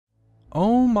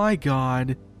Oh my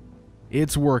god.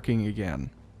 It's working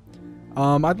again.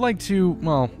 I'd like to,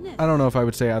 well, I don't know if I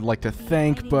would say I'd like to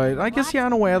thank, but I guess, yeah,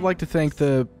 in a way, I'd like to thank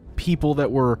the people that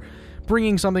were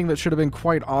bringing something that should have been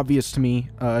quite obvious to me,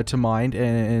 to mind,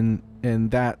 and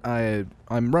that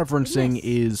I'm referencing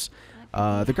is,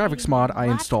 the graphics mod I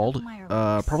installed,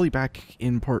 probably back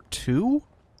in part 2,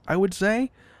 I would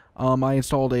say. I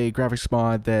installed a graphics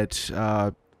mod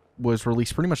that, was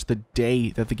released pretty much the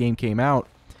day that the game came out.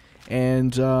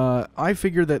 And I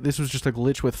figured that this was just a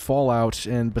glitch with Fallout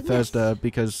and Bethesda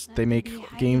because they make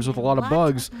games with a lot of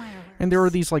bugs. And there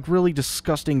were these like really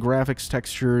disgusting graphics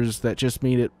textures that just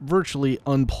made it virtually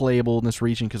unplayable in this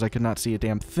region because I could not see a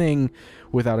damn thing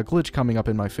without a glitch coming up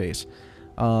in my face.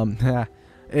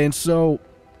 And so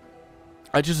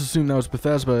I just assumed that was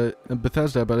Bethesda,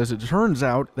 but as it turns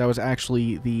out, that was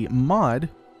actually the mod.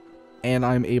 And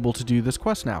I'm able to do this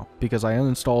quest now, because I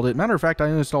uninstalled it. Matter of fact, I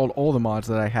uninstalled all the mods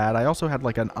that I had. I also had,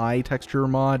 like, an eye texture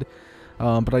mod,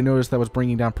 but I noticed that was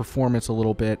bringing down performance a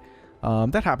little bit.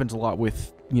 That happens a lot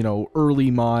with, you know,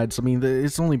 early mods. I mean,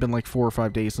 it's only been, like, 4 or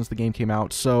 5 days since the game came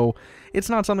out, so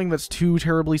it's not something that's too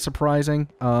terribly surprising.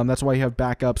 That's why you have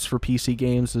backups for PC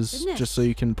games, is just so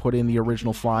you can put in the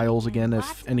original files again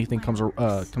if anything comes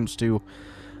to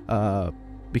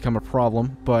become a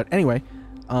problem. But anyway,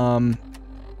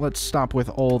 let's stop with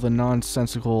all the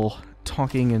nonsensical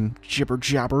talking and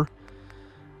jibber-jabber.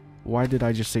 Why did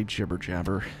I just say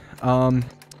jibber-jabber?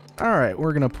 Alright,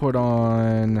 we're gonna put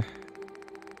on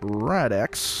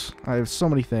Radix. I have so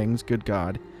many things, good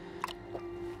god.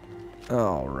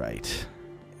 Alright.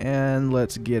 And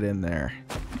let's get in there.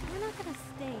 We're not gonna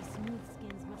stay smooth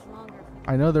skins much longer.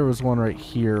 I know there was one right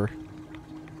here.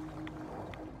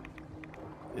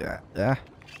 Yeah.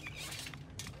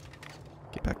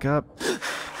 Get back up.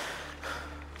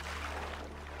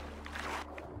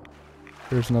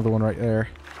 There's another one right there.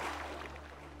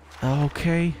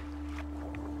 Okay.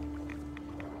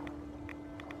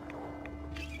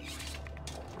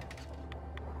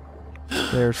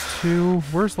 There's 2.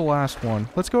 Where's the last one?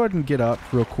 Let's go ahead and get up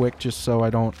real quick just so I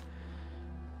don't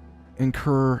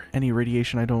incur any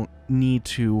radiation I don't need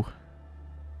to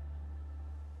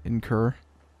incur.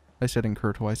 I said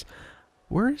incur twice.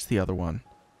 Where is the other one?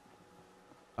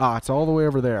 Ah, it's all the way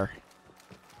over there.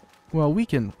 Well, we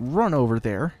can run over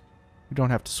there. We don't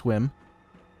have to swim.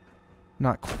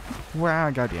 Not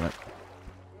God damn it.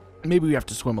 Maybe we have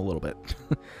to swim a little bit.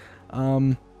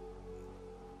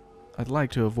 I'd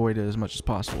like to avoid it as much as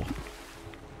possible.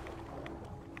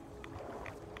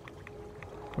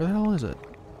 Where the hell is it?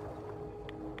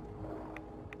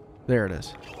 There it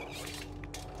is.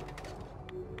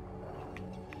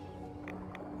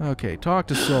 Okay, talk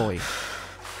to Sully.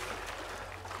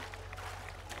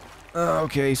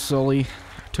 Okay, Sully.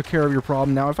 Took care of your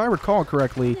problem. Now, if I recall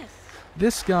correctly,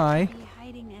 this guy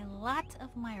hiding a lot of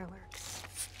Mirelurks.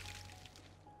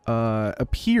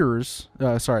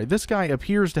 this guy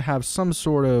appears to have some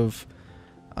sort of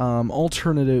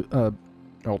alternative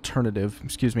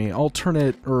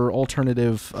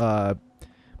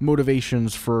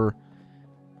motivations for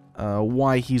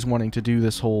why he's wanting to do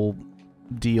this whole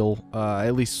deal,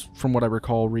 at least from what I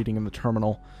recall reading in the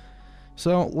terminal.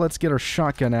 So, let's get our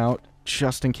shotgun out,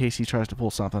 just in case he tries to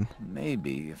pull something.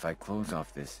 Maybe if I close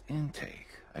off this intake,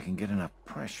 I can get enough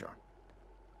pressure.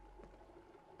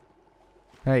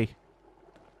 Hey.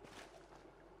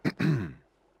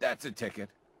 That's a ticket.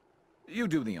 You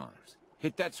do the honors.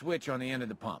 Hit that switch on the end of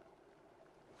the pump.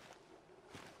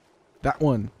 That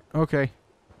one. Okay.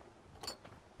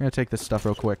 I'm gonna take this stuff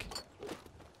real quick.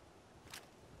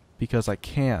 Because I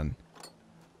can.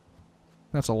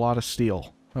 That's a lot of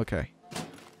steel. Okay.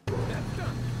 That's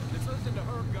done. Let's listen to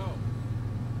her go.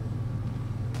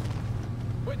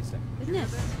 Wait a second.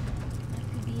 Goodness. I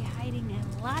could be hiding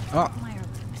a lot of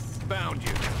Mirelurks. Found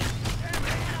you.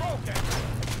 Okay.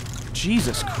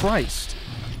 Jesus Christ.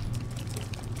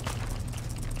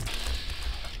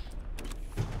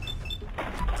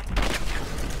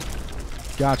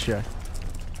 Gotcha.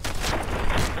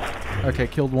 Okay,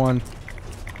 killed one.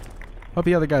 Hope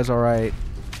the other guy's alright.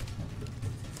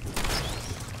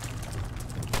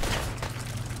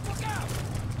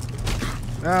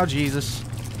 Oh, Jesus.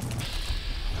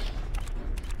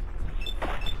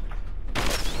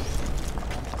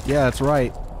 Yeah, that's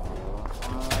right.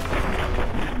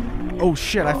 Oh,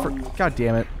 shit, God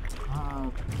damn it.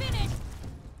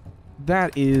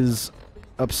 That is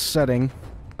upsetting.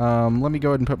 Let me go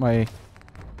ahead and put my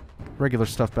regular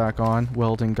stuff back on.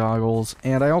 Welding goggles.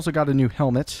 And I also got a new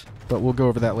helmet, but we'll go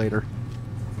over that later.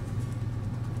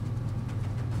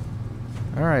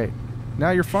 Alright.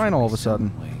 Now you're fine all of a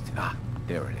sudden. Wait. Ah,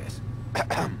 there it is.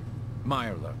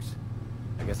 Mirelurks.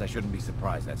 I guess I shouldn't be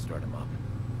surprised that stirred him up.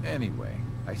 Anyway,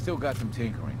 I still got some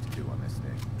tinkering to do on this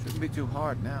thing. Shouldn't be too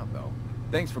hard now, though.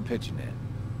 Thanks for pitching in.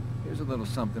 Here's a little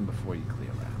something before you clear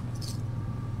out.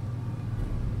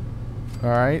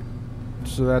 Alright.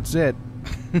 So that's it.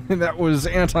 That was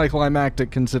anticlimactic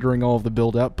considering all of the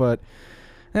build-up, but,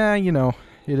 you know,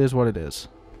 it is what it is.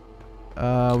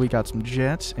 We got some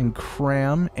jets and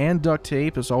cram and duct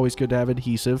tape. It's always good to have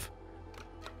adhesive.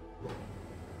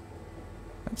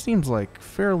 That seems like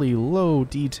fairly low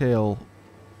detail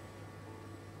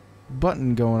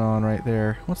button going on right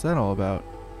there. What's that all about?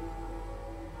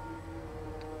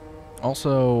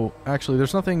 Also, actually,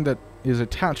 there's nothing that is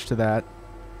attached to that.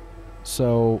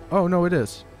 So, oh no, it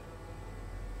is.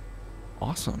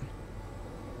 Awesome.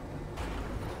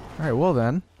 Alright, well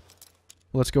then,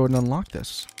 let's go ahead and unlock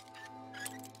this.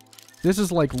 This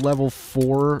is like level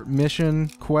 4 mission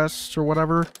quests or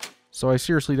whatever, so I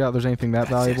seriously doubt there's anything that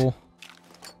valuable.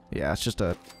 Yeah, it's just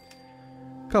a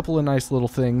couple of nice little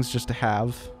things just to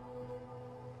have.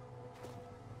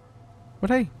 But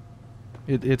hey,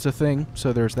 it's a thing,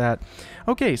 so there's that.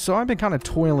 Okay, so I've been kind of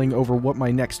toiling over what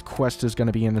my next quest is going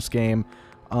to be in this game.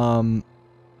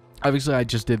 Obviously, I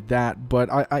just did that, but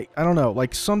I don't know.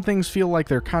 Like, some things feel like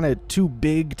they're kind of too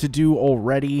big to do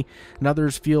already, and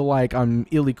others feel like I'm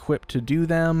ill-equipped to do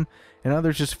them, and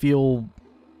others just feel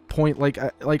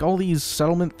like all these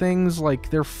settlement things,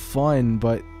 like, they're fun,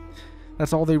 but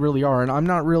that's all they really are, and I'm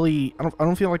not really... I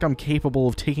don't feel like I'm capable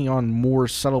of taking on more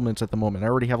settlements at the moment. I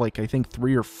already have, like, I think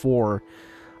 3 or 4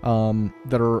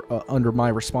 that are under my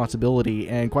responsibility,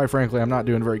 and quite frankly, I'm not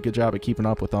doing a very good job at keeping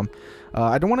up with them.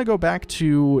 I don't want to go back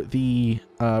to the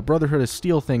Brotherhood of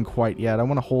Steel thing quite yet. I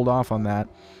want to hold off on that.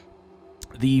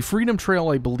 The Freedom Trail,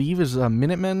 I believe, is a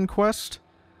Minutemen quest.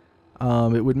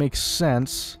 It would make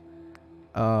sense.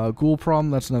 Ghoul Problem,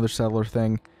 that's another settler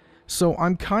thing. So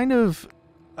I'm kind of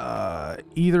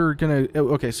either gonna...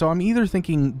 Okay, so I'm either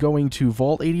thinking going to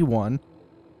Vault 81,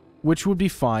 which would be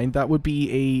fine. That would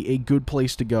be a good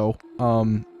place to go.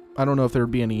 I don't know if there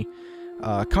would be any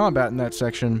combat in that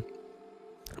section,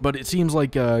 but it seems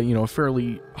like you know, a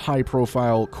fairly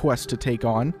high-profile quest to take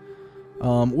on.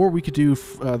 Or we could do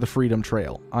the Freedom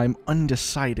Trail. I'm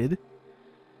undecided,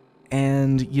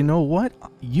 and you know what?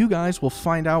 You guys will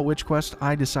find out which quest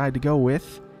I decide to go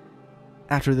with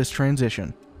after this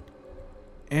transition.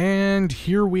 And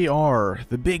here we are,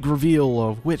 the big reveal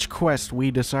of which quest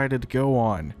we decided to go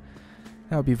on.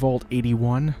 That would be Vault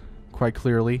 81, quite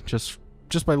clearly. Just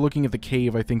by looking at the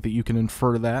cave, I think that you can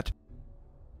infer that.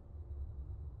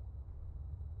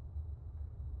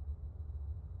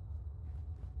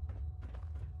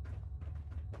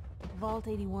 Vault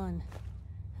 81.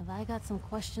 Have I got some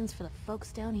questions for the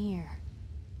folks down here?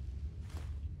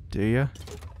 Do ya?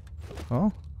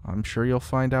 Well, I'm sure you'll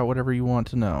find out whatever you want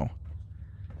to know.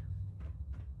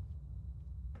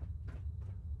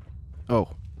 Oh.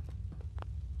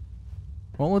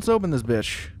 Well, let's open this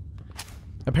bitch.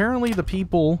 Apparently the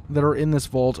people that are in this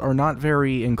vault are not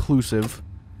very inclusive.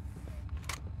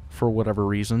 For whatever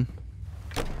reason.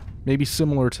 Maybe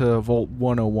similar to Vault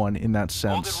 101 in that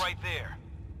sense. Hold it right there.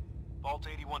 Vault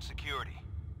 81 security.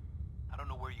 I don't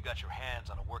know where you got your hands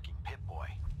on a working Pip-Boy,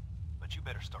 but you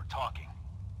better start talking.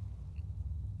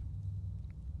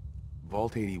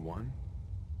 Vault 81?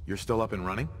 You're still up and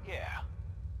running? Yeah.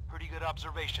 Pretty good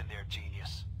observation there,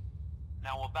 genius.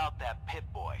 Now about that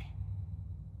Pip-Boy.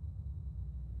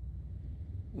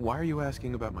 Why are you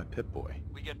asking about my Pip-Boy?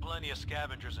 We get plenty of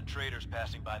scavengers and traders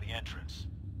passing by the entrance.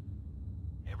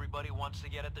 Everybody wants to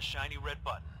get at the shiny red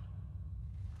button.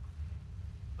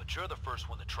 But you're the first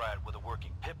one to try it with a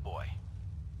working Pip-Boy.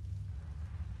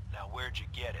 Now where'd you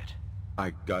get it?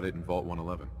 I got it in Vault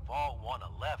 111. Vault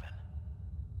 111?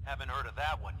 Haven't heard of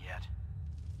that one yet.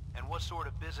 And what sort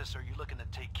of business are you looking to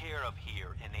take care of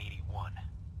here in 81?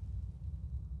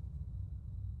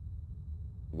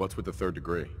 What's with the third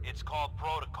degree? It's called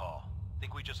protocol.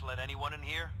 Think we just let anyone in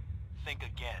here? Think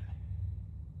again.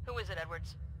 Who is it,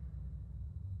 Edwards?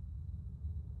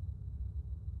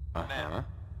 Ma'am,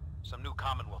 some new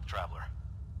Commonwealth traveler.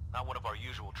 Not one of our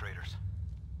usual traders.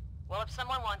 Well, if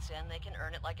someone wants in, they can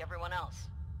earn it like everyone else.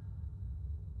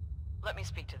 Let me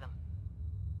speak to them.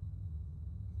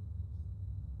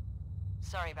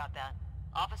 Sorry about that.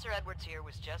 Officer Edwards here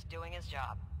was just doing his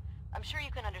job. I'm sure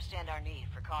you can understand our need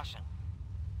for caution.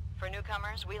 For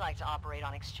newcomers, we like to operate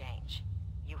on exchange.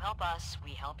 You help us,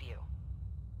 we help you.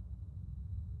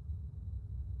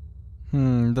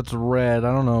 That's red.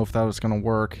 I don't know if that was gonna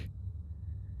work.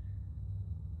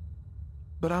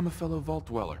 But I'm a fellow Vault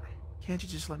Dweller. Can't you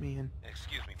just let me in?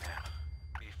 Excuse me, ma'am.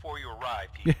 Before you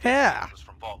arrived, he Yeah. was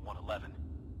from Vault 111.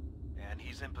 And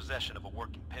he's in possession of a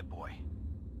working Pip-Boy.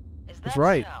 Is that That's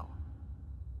right. so?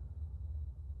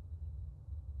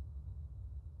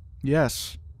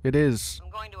 Yes, it is.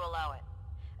 I'm going to allow it.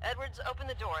 Edwards, open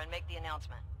the door and make the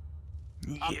announcement.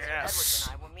 Officer Edwards Yes.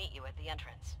 and I will meet you at the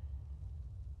entrance.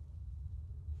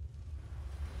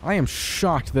 I am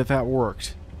shocked that that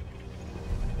worked.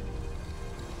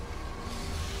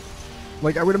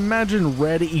 Like, I would imagine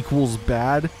red equals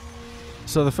bad.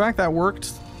 So the fact that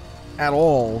worked at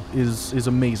all is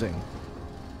amazing.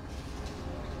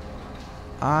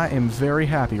 I am very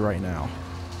happy right now.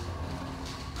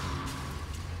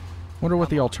 Wonder what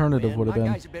the alternative would have My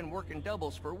been. guys have been working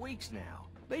doubles for weeks now.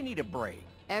 They need a break.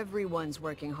 Everyone's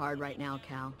working hard right now,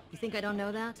 Cal. You think I don't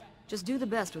know that? Just do the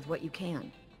best with what you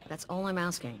can. That's all I'm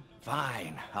asking.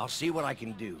 Fine, I'll see what I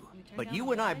can do. But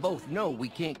you and I both know we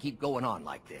can't keep going on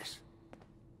like this.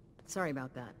 Sorry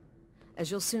about that. As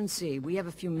you'll soon see, we have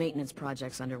a few maintenance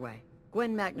projects underway.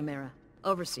 Gwen McNamara,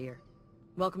 Overseer.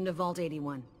 Welcome to Vault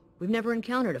 81. We've never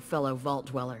encountered a fellow Vault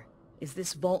Dweller. Is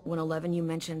this Vault 111 you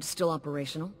mentioned still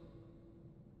operational?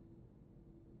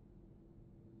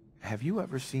 Have you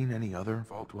ever seen any other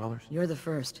Vault Dwellers? You're the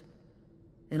first.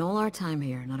 In all our time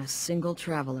here, not a single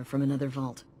traveler from another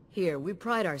vault. Here, we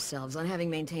pride ourselves on having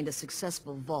maintained a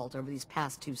successful vault over these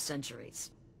past 2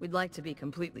 centuries. We'd like to be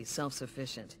completely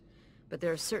self-sufficient, but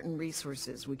there are certain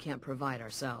resources we can't provide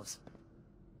ourselves.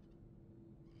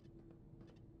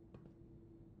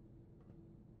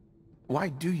 Why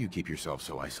do you keep yourself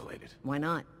so isolated? Why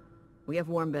not? We have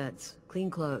warm beds, clean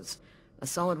clothes, a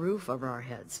solid roof over our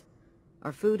heads.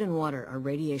 Our food and water are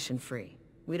radiation-free.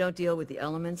 We don't deal with the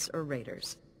elements or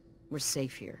raiders. We're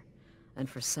safe here. And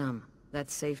for some, that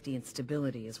safety and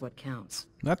stability is what counts.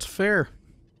 That's fair.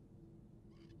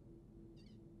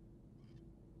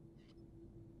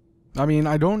 I mean,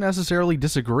 I don't necessarily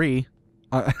disagree.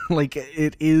 Like,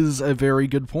 it is a very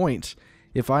good point.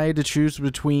 If I had to choose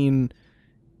between,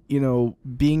 you know,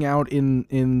 being out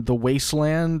in the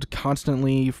Wasteland,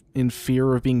 constantly in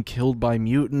fear of being killed by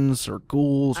mutants or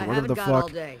ghouls or whatever the fuck, all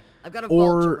day. I've got a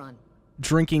vault to or run.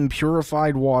 drinking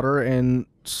purified water and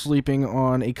sleeping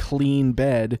on a clean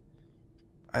bed,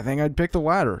 I think I'd pick the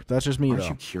latter. That's just me, Aren't though.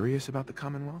 you curious about the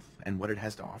Commonwealth and what it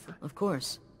has to offer? Of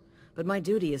course. But my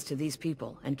duty is to these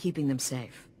people and keeping them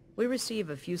safe. We receive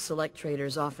a few select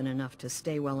traders often enough to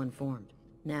stay well informed.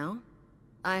 Now,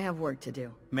 I have work to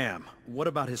do. Ma'am, what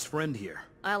about his friend here?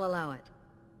 I'll allow it.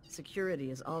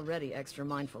 Security is already extra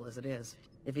mindful as it is.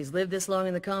 If he's lived this long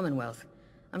in the Commonwealth,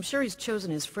 I'm sure he's chosen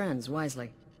his friends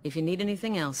wisely. If you need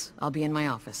anything else, I'll be in my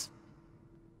office.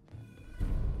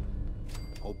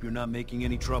 Hope you're not making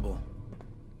any trouble.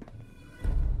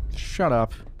 Shut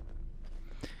up.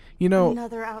 You know,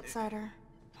 Another outsider?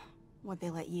 What'd they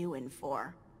let you in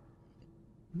for?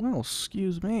 well,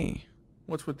 excuse me.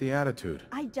 What's with the attitude?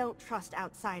 I don't trust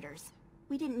outsiders.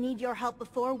 We didn't need your help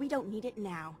before, we don't need it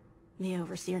now. The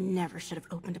Overseer never should have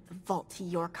opened up the vault to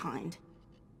your kind.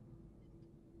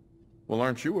 Well,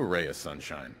 aren't you a ray of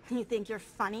sunshine? You think you're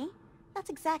funny? That's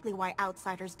exactly why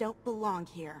outsiders don't belong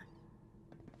here.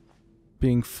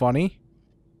 Being funny?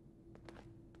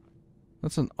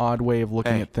 That's an odd way of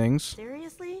looking Hey. at things.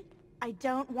 Seriously? I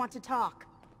don't want to talk.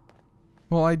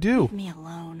 Well, I do. Leave me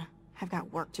alone. I've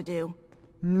got work to do.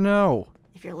 No.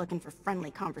 If you're looking for friendly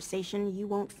conversation, you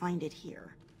won't find it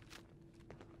here.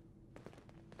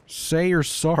 Say you're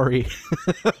sorry.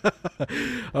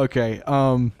 Okay,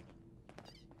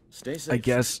 Stay safe. I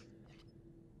guess.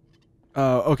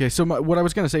 Okay, so what I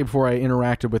was going to say before I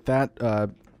interacted with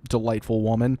that delightful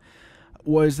woman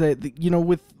was that, you know,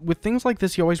 with things like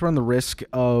this, you always run the risk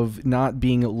of not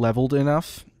being leveled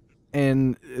enough.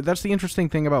 And that's the interesting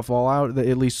thing about Fallout, that,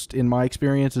 at least in my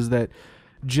experience, is that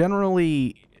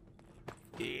generally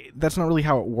that's not really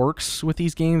how it works with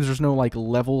these games. There's no like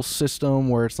level system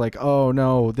where it's like, oh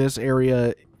no, this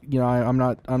area, you know, I'm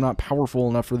not powerful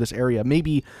enough for this area.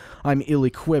 Maybe I'm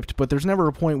ill-equipped, but there's never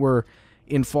a point where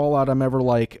in Fallout I'm ever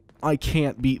like, I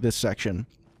can't beat this section.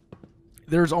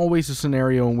 There's always a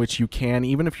scenario in which you can,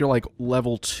 even if you're like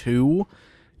level 2,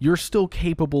 you're still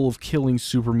capable of killing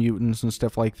super mutants and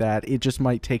stuff like that. It just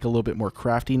might take a little bit more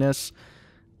craftiness.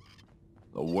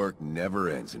 The work never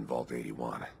ends in Vault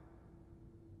 81.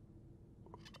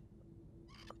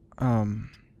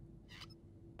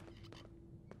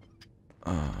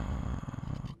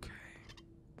 Okay.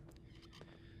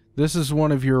 This is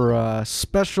one of your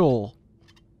special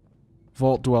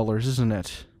vault dwellers, isn't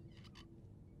it?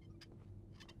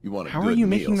 You want a How good are you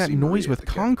meal, making that see noise Maria with at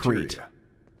the concrete? cafeteria.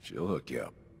 She'll hook you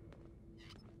up.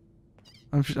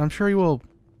 I'm sure you will,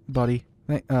 buddy.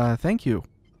 Thank you.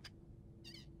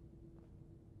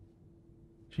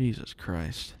 Jesus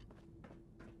Christ.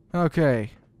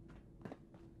 Okay.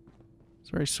 Is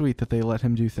very sweet that they let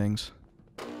him do things.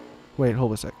 Wait,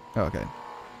 hold a sec. Oh, okay.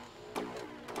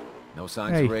 No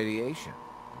signs of radiation.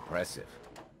 Impressive.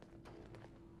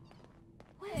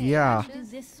 Yeah. Do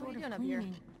this sort of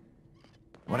cleaning.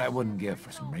 What I wouldn't give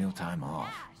for some real time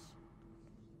off.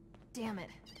 Damn it.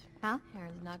 Huh?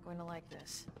 Aaron's not going to like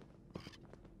this.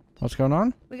 What's going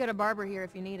on? We got a barber here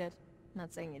if you need it.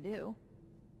 Not saying you do.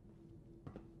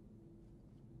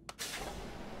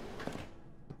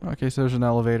 Okay, so there's an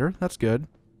elevator. That's good.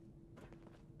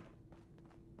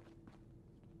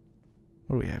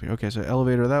 What do we have here? Okay, so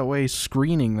elevator that way,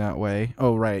 screening that way.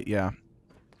 Oh, right, yeah.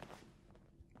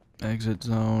 Exit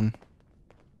zone.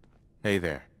 Hey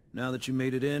there. Now that you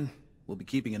made it in, we'll be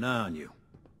keeping an eye on you.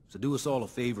 So do us all a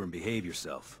favor and behave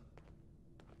yourself.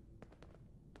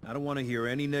 I don't want to hear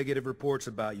any negative reports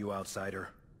about you, outsider.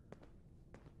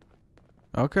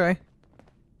 Okay.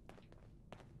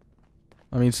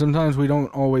 I mean, sometimes we don't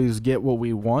always get what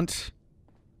we want.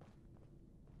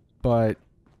 But,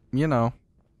 you know.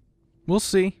 We'll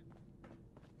see.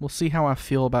 We'll see how I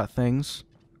feel about things.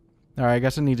 Alright, I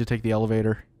guess I need to take the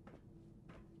elevator.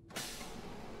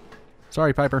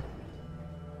 Sorry, Piper.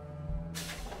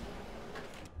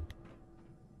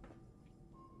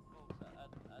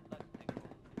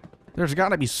 There's got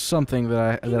to be something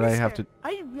that I have to.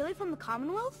 Are you really from the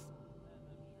Commonwealth?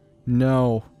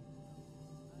 No.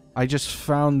 I just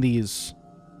found these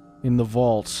in the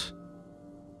vault.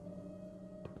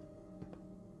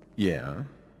 Yeah?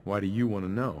 Why do you want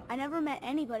to know? I never met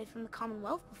anybody from the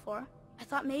Commonwealth before. I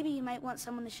thought maybe you might want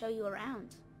someone to show you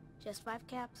around. Just 5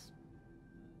 caps.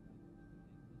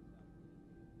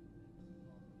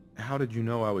 How did you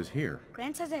know I was here?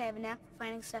 Gran says I have a knack for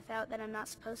finding stuff out that I'm not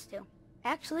supposed to.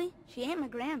 Actually, she ain't my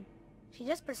Gran. She's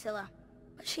just Priscilla.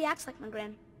 But she acts like my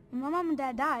Gran. When my mom and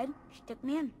dad died, she took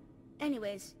me in.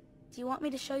 Anyways, do you want me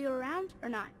to show you around or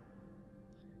not?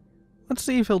 Let's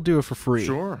see if he'll do it for free.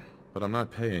 Sure, but I'm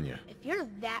not paying you. If you're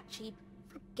that cheap,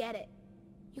 forget it.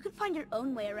 You can find your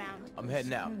own way around. I'm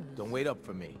heading out. Don't wait up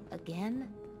for me.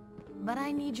 Again? But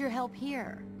I need your help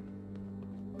here.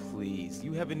 Please,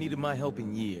 you haven't needed my help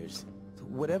in years. So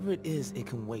whatever it is, it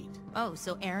can wait. Oh,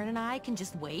 so Aaron and I can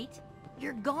just wait?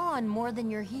 You're gone more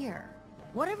than you're here.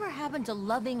 Whatever happened to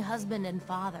loving husband and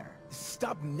father?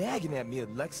 Stop nagging at me,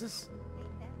 Alexis.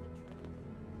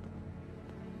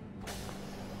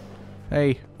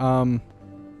 Hey, I'll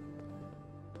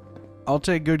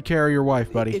take good care of your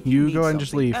wife, buddy. If You need go ahead and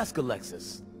just something, leave. Ask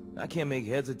Alexis. I can't make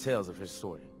heads or tails of her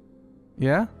sorting.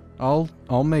 Yeah? I'll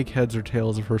make heads or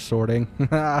tails of her sorting.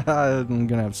 I'm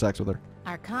gonna have sex with her.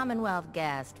 Our Commonwealth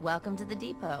guest, welcome to the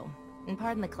depot. And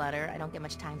pardon the clutter, I don't get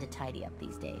much time to tidy up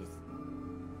these days.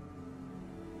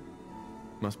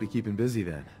 Must be keeping busy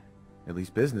then. At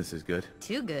least business is good.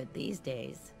 Too good these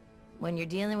days. When you're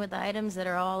dealing with items that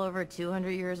are all over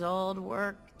 200 years old,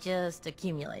 work just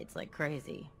accumulates like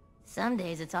crazy. Some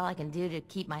days it's all I can do to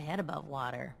keep my head above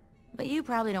water. But you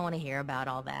probably don't want to hear about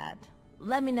all that.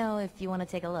 Let me know if you want to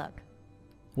take a look.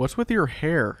 What's with your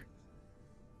hair?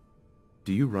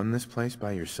 Do you run this place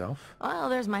by yourself? Well,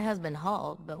 there's my husband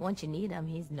Hulk, but once you need him,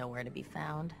 he's nowhere to be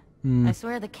found. Hmm. I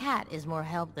swear the cat is more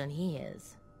help than he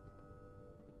is.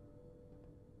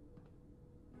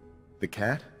 The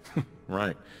cat?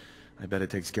 Right. I bet it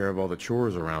takes care of all the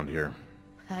chores around here.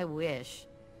 I wish.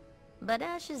 But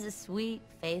Ash is a sweet,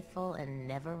 faithful, and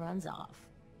never runs off.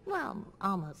 Well,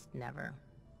 almost never.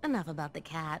 Enough about the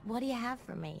cat. What do you have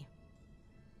for me?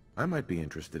 I might be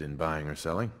interested in buying or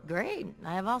selling. Great.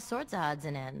 I have all sorts of odds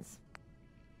and ends.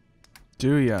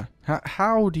 Do ya?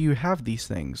 How do you have these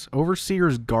things?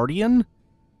 Overseer's Guardian?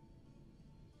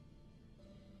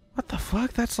 What the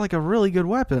fuck? That's like a really good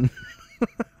weapon.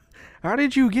 How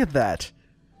did you get that?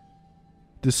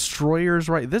 Destroyer's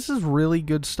right. This is really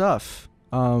good stuff.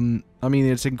 I mean,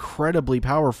 it's incredibly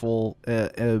powerful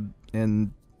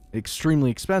and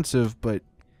extremely expensive, but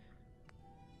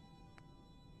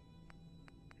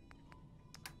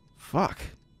fuck.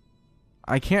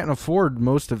 I can't afford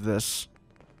most of this.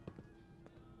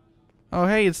 Oh,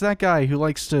 hey, it's that guy who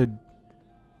likes to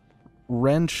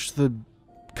wrench the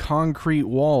concrete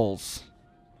walls.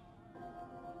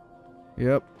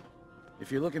 Yep.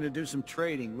 If you're looking to do some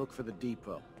trading, look for the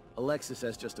depot. Alexis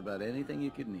has just about anything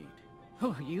you could need.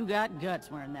 Oh, you got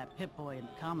guts wearing that Pip-Boy in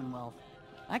the Commonwealth.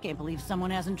 I can't believe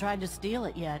someone hasn't tried to steal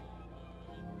it yet.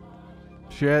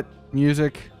 Shit.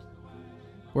 Music.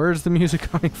 Where's the music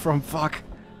coming from? Fuck.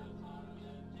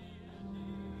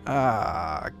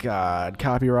 Ah, God.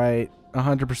 Copyright.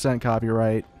 100%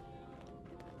 copyright.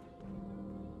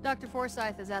 Dr.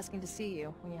 Forsyth is asking to see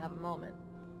you when you have a moment.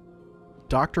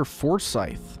 Dr.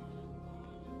 Forsyth.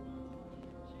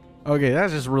 Okay,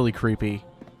 that's just really creepy.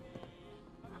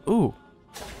 Ooh.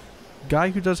 guy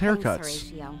who does haircuts. Thanks,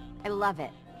 Horatio. I love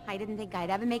it. I didn't think I'd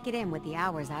ever make it in with the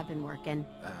hours I've been working.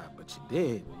 But you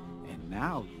did, and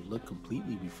now you look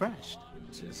completely refreshed.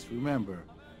 Just remember,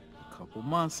 a couple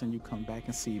months and you come back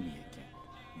and see me again.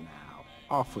 Now,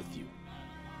 off with you.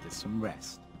 Get some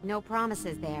rest. No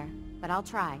promises there, but I'll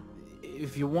try.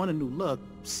 If you want a new look,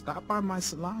 stop by my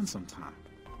salon sometime.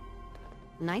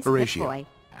 Nice Horatio. boy.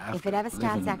 If it ever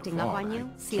starts acting up on you,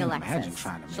 see Alexis.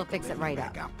 She'll fix it right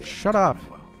up. Shut up.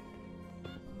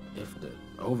 If the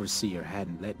Overseer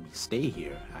hadn't let me stay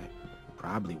here, I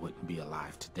probably wouldn't be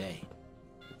alive today.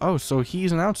 Oh, so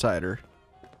he's an outsider.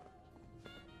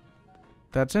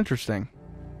 That's interesting.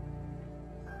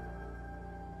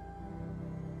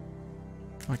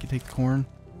 Oh, I can take the corn.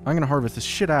 I'm gonna harvest the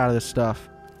shit out of this stuff.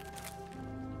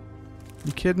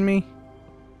 You kidding me?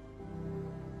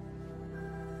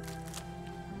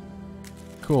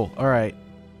 Cool. Alright.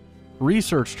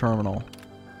 Research terminal.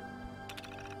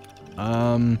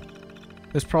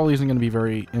 This probably isn't going to be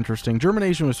very interesting.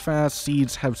 Germination was fast.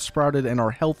 Seeds have sprouted and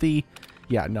are healthy.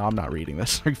 Yeah, no, I'm not reading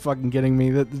this. Are you fucking kidding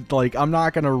me? That, like, I'm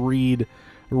not going to read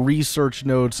research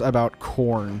notes about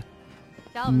corn.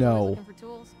 Calvin's No. looking for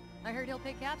tools. I heard he'll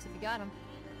pay caps if you got them.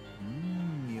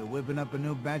 You whipping up a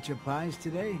new batch of pies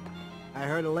today? I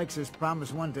heard Alexis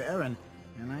promised one to Erin,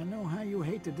 and I know how you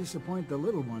hate to disappoint the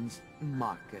little ones.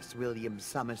 Marcus William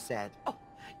Somerset. Oh,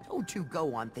 don't you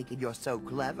go on thinking you're so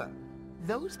clever.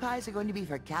 Those pies are going to be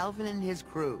for Calvin and his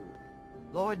crew.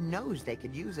 Lord knows they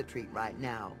could use a treat right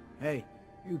now. Hey,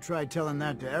 you tried telling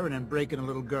that to Erin and breaking a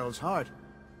little girl's heart.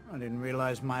 I didn't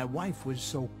realize my wife was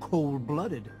so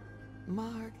cold-blooded.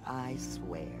 Mark, I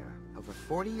swear, over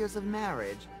 40 years of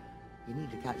marriage, you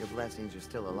need to count your blessings you're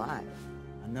still alive.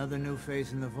 Another new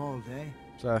face in the vault, eh?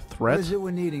 Is that a threat? What is it we're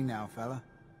needing now, fella?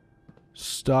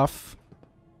 Stuff.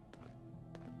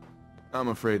 I'm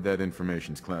afraid that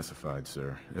information's classified,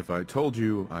 sir. If I told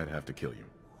you, I'd have to kill you.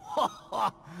 Ha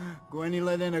ha! Gwenny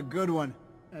let in a good one.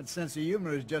 That sense of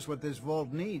humor is just what this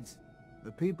vault needs.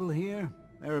 The people here,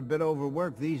 they're a bit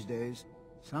overworked these days.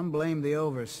 Some blame the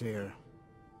Overseer.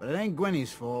 But it ain't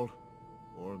Gwenny's fault.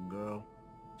 Poor girl.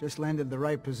 Just landed the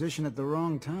right position at the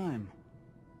wrong time.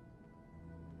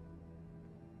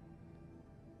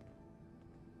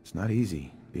 It's not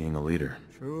easy, being a leader.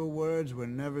 Truer words were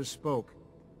never spoke.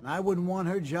 And I wouldn't want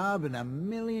her job in a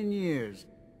million years.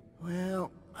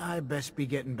 Well, I best be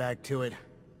getting back to it.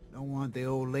 Don't want the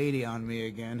old lady on me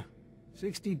again.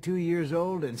 62 years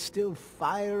old and still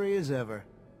fiery as ever.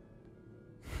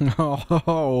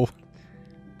 Oh,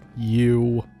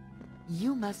 you.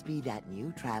 You must be that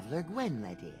new traveler Gwen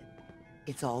let in.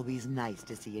 It's always nice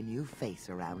to see a new face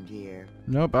around here.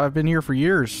 Nope, I've been here for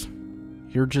years.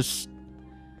 You're just...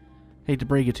 Hate to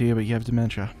break it to you, but you have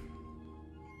dementia.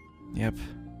 Yep.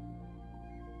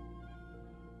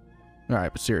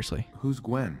 Alright, but seriously. Who's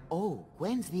Gwen? Oh,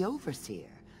 Gwen's the Overseer,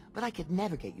 but I could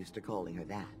never get used to calling her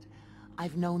that.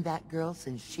 I've known that girl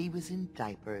since she was in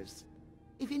diapers.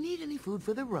 If you need any food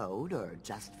for the road, or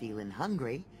just feeling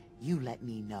hungry, you let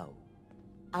me know.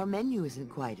 Our menu isn't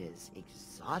quite as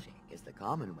exotic as the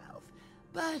Commonwealth,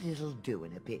 but it'll do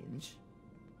in a pinch.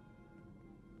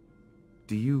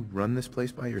 Do you run this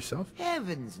place by yourself?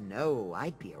 Heavens no,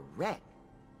 I'd be a wreck.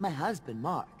 My husband,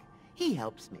 Mark, he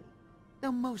helps me,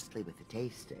 though mostly with the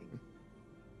tasting.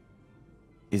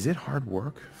 Is it hard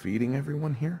work feeding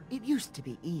everyone here? It used to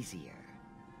be easier.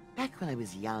 Back when I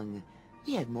was young,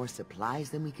 we had more supplies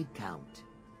than we could count.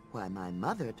 Why, my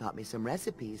mother taught me some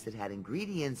recipes that had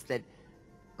ingredients that...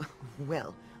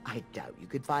 well, I doubt you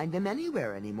could find them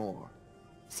anywhere anymore.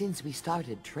 Since we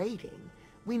started trading,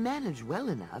 we managed well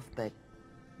enough, but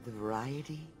the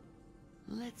variety...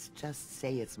 let's just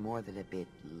say it's more than a bit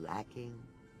lacking.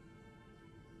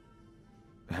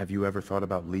 Have you ever thought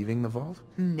about leaving the vault?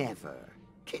 Never.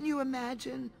 Can you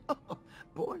imagine? Oh,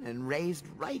 born and raised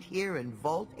right here in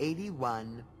Vault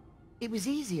 81. It was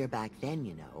easier back then,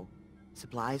 you know.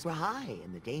 Supplies were high,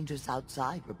 and the dangers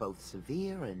outside were both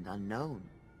severe and unknown.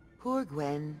 Poor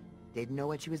Gwen didn't know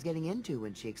what she was getting into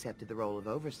when she accepted the role of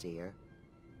Overseer.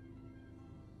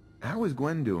 How is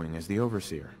Gwen doing as the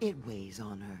Overseer? It weighs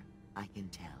on her, I can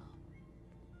tell.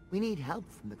 We need help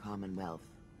from the Commonwealth,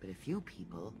 but a few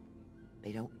people,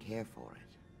 they don't care for it.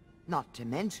 Not to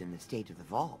mention the state of the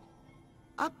vault.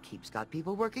 Upkeep's got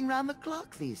people working round the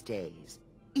clock these days.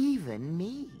 Even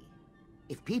me.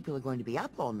 If people are going to be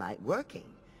up all night working,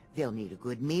 they'll need a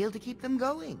good meal to keep them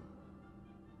going.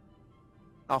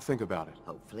 I'll think about it.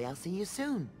 Hopefully I'll see you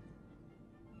soon.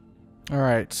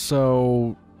 Alright,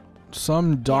 so...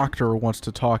 some doctor wants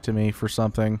to talk to me for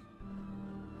something.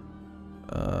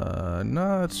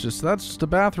 No, that's just a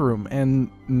bathroom, and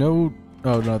no...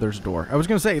 oh, no, there's a door. I was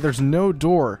gonna say, there's no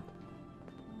door.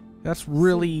 That's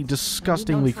really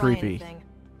disgustingly Don't try creepy. anything.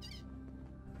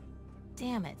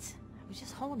 Damn it. I was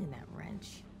just holding that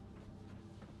wrench.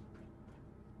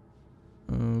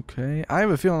 Okay. I have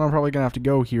a feeling I'm probably going to have to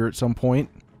go here at some point.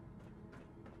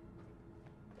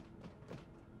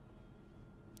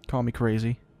 Call me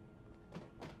crazy.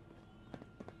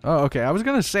 Oh, okay. I was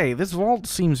going to say, this vault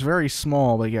seems very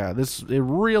small, but yeah, it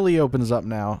really opens up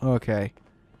now. Okay.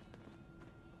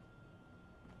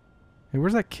 Hey,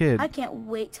 where's that kid? I can't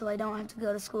wait till I don't have to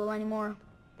go to school anymore.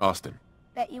 Austin.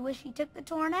 Bet you wish you took the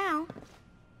tour now.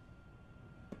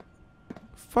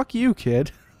 Fuck you,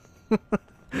 kid.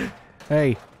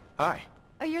 Hey. Hi.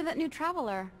 Oh, you're that new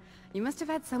traveler. You must have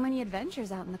had so many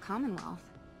adventures out in the Commonwealth.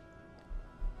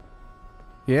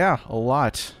 Yeah, a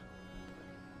lot.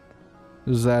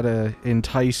 Does that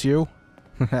entice you?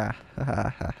 Yeah.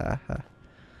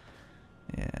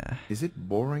 Is it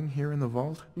boring here in the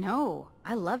vault? No,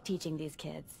 I love teaching these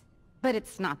kids. But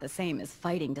it's not the same as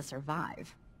fighting to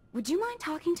survive. Would you mind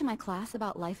talking to my class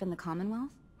about life in the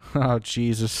Commonwealth? Oh,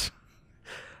 Jesus.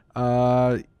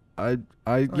 Yeah, I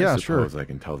sure. suppose I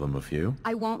can tell them a few.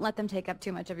 I won't let them take up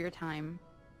too much of your time.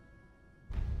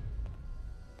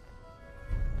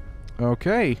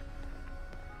 Okay.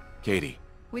 Katie.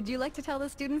 Would you like to tell the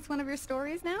students one of your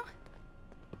stories now?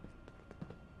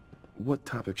 What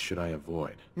topics should I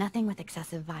avoid? Nothing with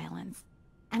excessive violence.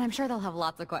 And I'm sure they'll have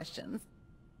lots of questions.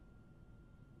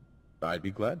 I'd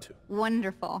be glad to.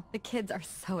 Wonderful. The kids are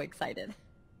so excited.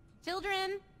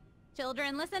 Children!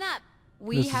 Children, listen up!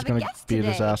 We This is have a gonna guest be a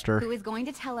today disaster. who is going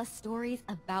to tell us stories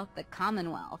about the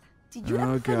Commonwealth. Did you Oh,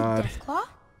 ever fight God. a Deathclaw?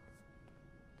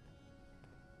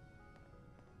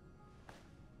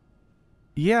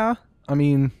 Yeah, I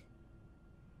mean...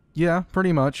 Yeah,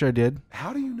 pretty much, I did.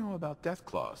 How do you know about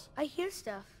Deathclaws? I hear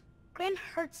stuff. Gran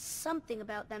heard something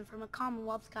about them from a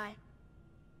Commonwealth guy.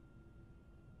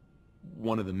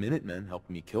 One of the Minutemen helped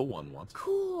me kill one once.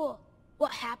 Cool.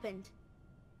 What happened?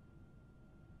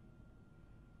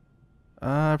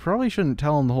 I probably shouldn't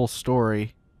tell him the whole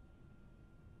story.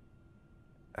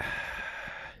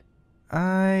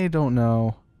 I don't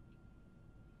know.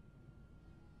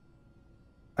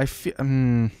 I feel...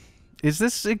 is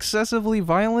this excessively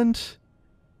violent?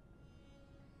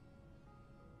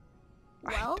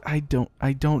 Well? I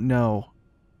don't know.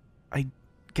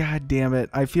 God damn it.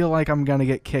 I feel like I'm gonna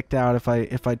get kicked out if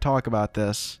I talk about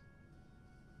this.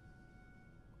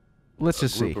 Let's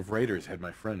just A see. group of raiders had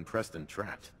my friend Preston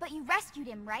trapped. But you rescued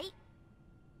him, right?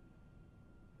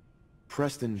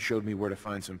 Preston showed me where to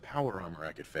find some power armor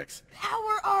I could fix.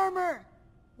 Power armor!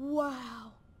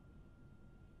 Wow.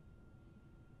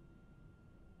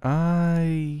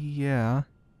 Yeah.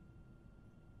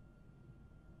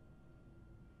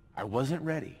 I wasn't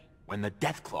ready when the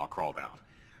Deathclaw crawled out.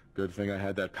 Good thing I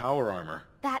had that power armor.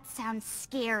 That sounds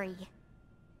scary.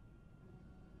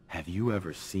 Have you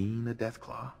ever seen a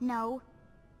Deathclaw? No.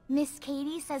 Miss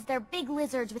Katie says they're big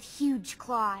lizards with huge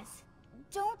claws.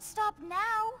 Don't stop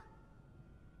now.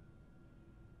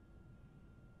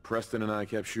 Preston and I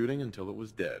kept shooting until it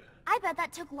was dead. I bet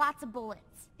that took lots of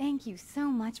bullets. Thank you so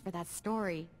much for that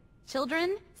story.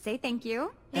 Children, say thank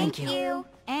you. Thank you.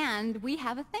 And we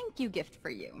have a thank you gift for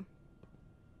you.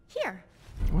 Here.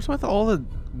 What's with all the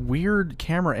weird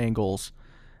camera angles?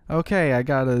 Okay, I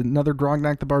got another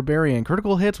Grognak the Barbarian.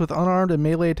 Critical hits with unarmed and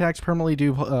melee attacks permanently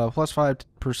do plus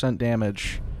 5%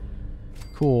 damage.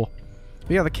 Cool.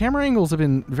 But yeah, the camera angles have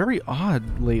been very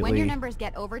odd lately. When your numbers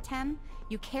get over 10,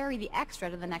 you carry the extra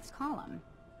to the next column.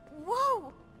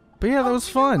 Whoa! But yeah, that was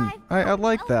fun. I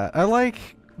like that. I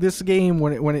like this game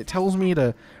when it tells me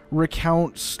to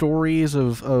recount stories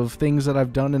of things that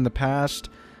I've done in the past,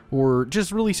 or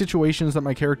just really situations that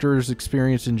my characters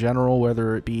experienced in general,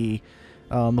 whether it be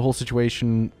the whole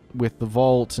situation with the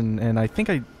vault, and I think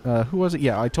who was it?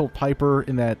 Yeah, I told Piper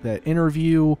in that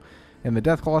interview, and the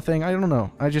Deathclaw thing. I don't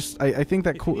know. I think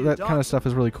that kind of stuff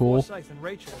is really cool. Forsyth and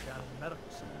Rachel are down in the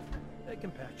medical center. They can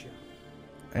patch you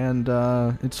up. And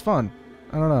it's fun.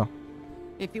 I don't know.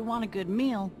 If you want a good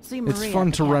meal, see Maria. It's fun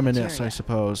at the to reminisce, cafeteria. I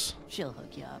suppose. She'll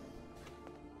hook you up.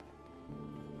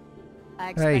 I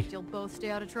expect Hey. you'll both stay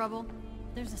out of trouble.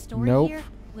 There's a story Nope. here.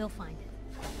 We'll find it.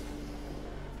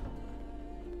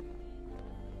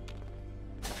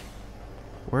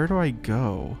 Where do I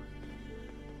go?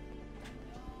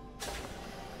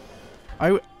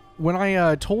 When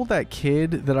I told that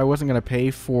kid that I wasn't going to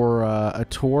pay for a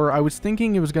tour, I was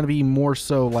thinking it was going to be more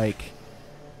so like,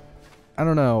 I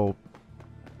don't know,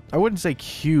 I wouldn't say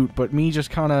cute, but me just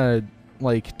kind of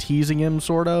like teasing him,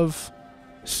 sort of,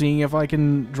 seeing if I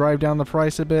can drive down the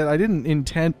price a bit. I didn't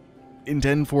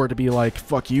intend for it to be like,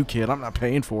 fuck you, kid, I'm not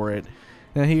paying for it.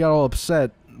 And he got all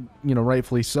upset you know,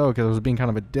 rightfully so, because I was being kind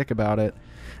of a dick about it.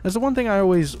 That's the one thing I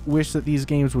always wish that these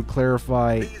games would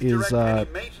clarify is,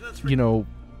 you know,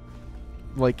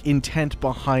 like, intent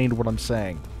behind what I'm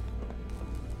saying.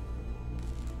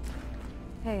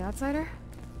 Hey, outsider.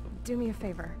 Do me a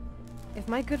favor. If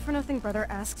my good-for-nothing brother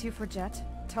asks you for Jet,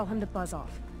 tell him to buzz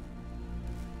off.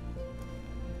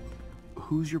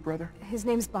 Who's your brother? His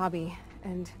name's Bobby,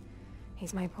 and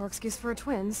he's my poor excuse for a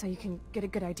twin, so you can get a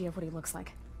good idea of what he looks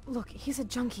like. Look, he's a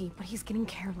junkie, but he's getting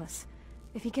careless.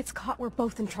 If he gets caught, we're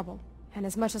both in trouble. And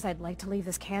as much as I'd like to leave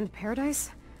this canned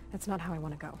paradise, that's not how I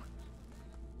want to go.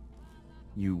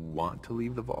 You want to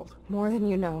leave the vault? More than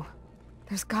you know.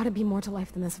 There's gotta be more to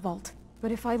life than this vault.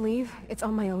 But if I leave, it's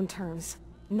on my own terms.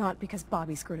 Not because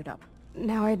Bobby screwed it up.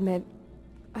 Now I admit,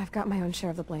 I've got my own share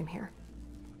of the blame here.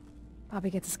 Bobby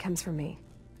gets his chems from me,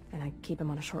 and I keep him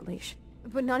on a short leash.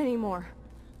 But not anymore.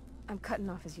 I'm cutting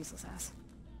off his useless ass.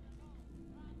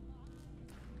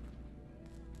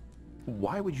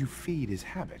 Why would you feed his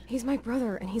habit? He's my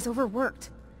brother, and he's overworked.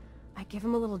 I give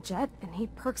him a little Jet, and he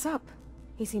perks up.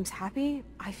 He seems happy,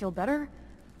 I feel better.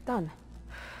 Done.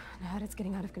 Now that it's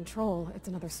getting out of control, it's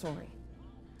another story.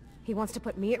 He wants to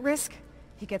put me at risk,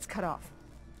 he gets cut off.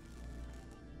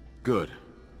 Good.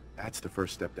 That's the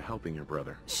first step to helping your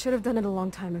brother. Should have done it a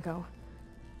long time ago.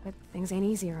 But things ain't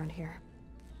easy around here.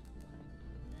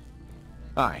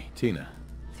 Hi, Tina.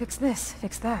 Fix this,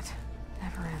 fix that.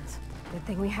 Never ends. Good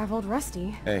thing we have old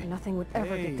Rusty. Hey. Nothing would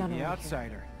ever get done the around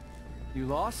outsider. You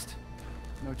lost?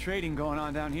 No trading going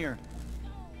on down here.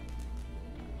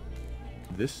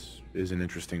 This is an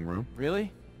interesting room.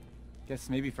 Really? Guess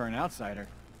maybe for an outsider.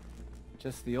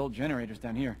 Just the old generators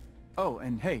down here. Oh,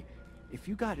 and hey, if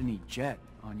you got any Jet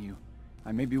on you,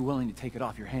 I may be willing to take it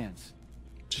off your hands.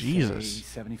 Jesus. Say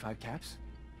 75 caps?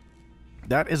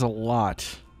 That is a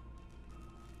lot.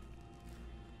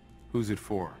 Who's it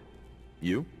for?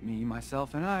 You? Me,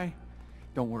 myself, and I.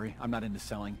 Don't worry, I'm not into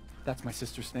selling. That's my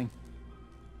sister's thing.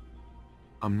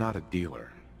 I'm not a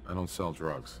dealer. I don't sell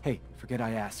drugs. Hey, forget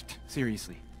I asked.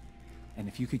 Seriously. And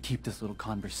if you could keep this little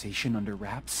conversation under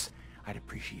wraps, I'd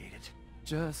appreciate it.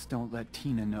 Just don't let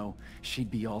Tina know.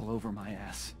 She'd be all over my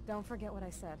ass. Don't forget what I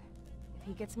said. If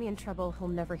he gets me in trouble, he'll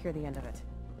never hear the end of it.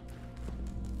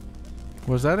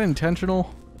 Was that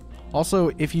intentional?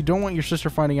 Also, if you don't want your sister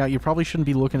finding out, you probably shouldn't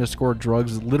be looking to score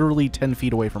drugs literally 10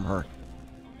 feet away from her.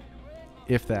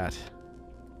 If that.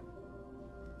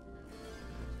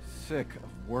 Sick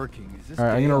of working. Is this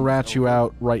Alright, I'm gonna rat you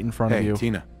out right in front of you. Hey,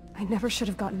 Tina. I never should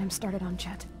have gotten him started on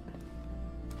Jet.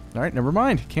 Alright, never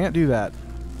mind. Can't do that.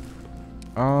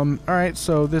 Alright,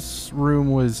 so this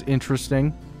room was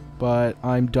interesting, but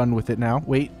I'm done with it now.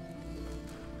 Wait.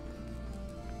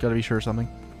 Gotta be sure of something.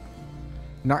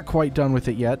 Not quite done with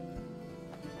it yet.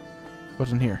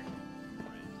 What's in here?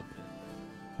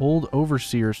 Old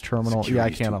Overseer's Terminal. Yeah, I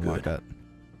can't unlock that.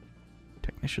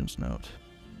 Technician's note.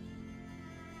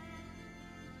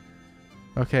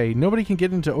 Okay, nobody can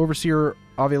get into Overseer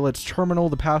Oviolet's terminal.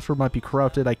 The password might be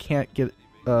corrupted. I can't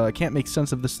can't make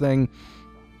sense of this thing.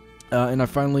 And I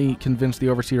finally convinced the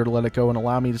Overseer to let it go and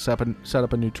allow me to set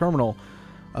up a new terminal.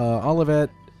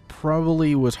 Olivet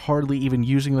probably was hardly even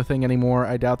using the thing anymore.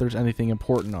 I doubt there's anything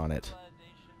important on it.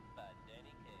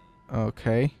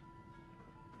 Okay.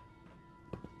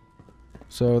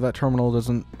 So that terminal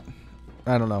doesn't...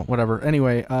 I don't know. Whatever.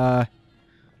 Anyway,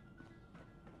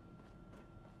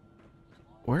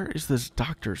 where is this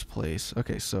doctor's place?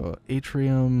 Okay, so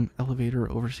atrium,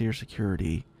 elevator, overseer,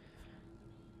 security.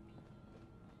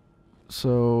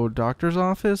 So doctor's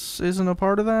office isn't a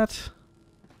part of that?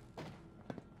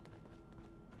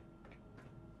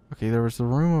 Okay, there was the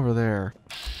room over there.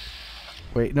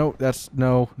 Wait, no, that's...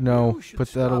 No. Put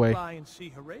that away. By and see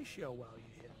Horatio while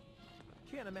you're here.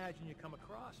 Can't imagine you come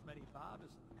across many barbers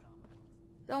in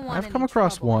the Commonwealth. I've come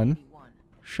across one.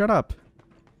 Shut up.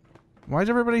 Why is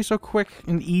everybody so quick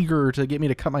and eager to get me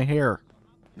to cut my hair?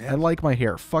 I like my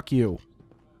hair. Fuck you.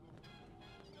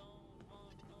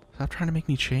 Stop trying to make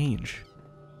me change.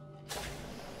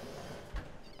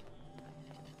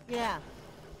 Yeah.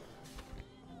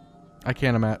 I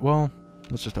can't imagine. Well,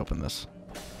 let's just open this.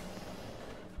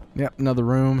 Yep, another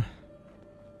room.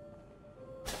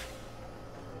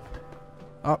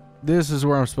 Oh, this is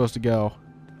where I'm supposed to go.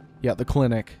 Yeah, the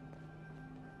clinic.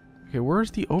 Okay,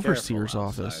 where's the Overseer's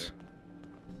office?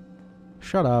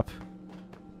 Shut up.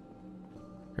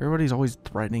 Everybody's always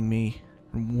threatening me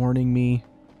and warning me.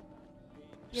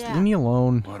 Just leave me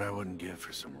alone. What I wouldn't give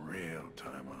for some real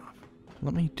time off.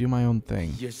 Let me do my own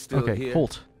thing. You're still okay, here?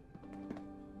 Holt.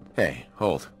 Hey,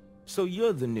 Holt. So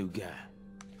you're the new guy.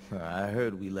 I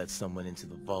heard we let someone into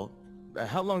the vault.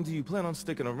 How long do you plan on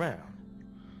sticking around?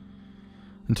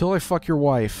 Until I fuck your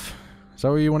wife. Is that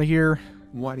what you want to hear?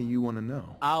 Why do you want to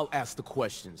know? I'll ask the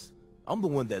questions. I'm the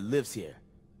one that lives here.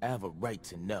 I have a right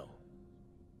to know.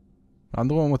 I'm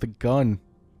the one with a gun.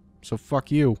 So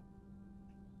fuck you.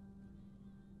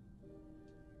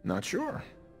 Not sure.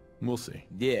 We'll see.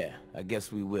 Yeah, I guess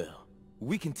we will.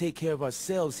 We can take care of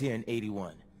ourselves here in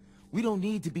 81. We don't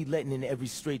need to be letting in every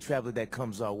stray traveler that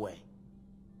comes our way.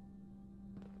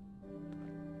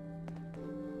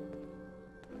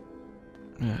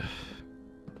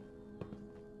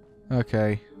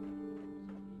 Okay.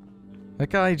 That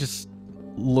guy just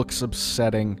looks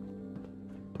upsetting.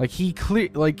 Like he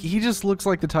just looks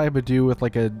like the type of dude with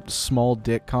like a small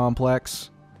dick complex.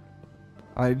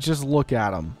 I just look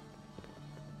at him.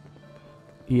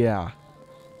 Yeah.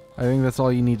 I think that's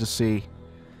all you need to see.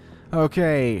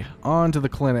 Okay, on to the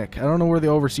clinic. I don't know where the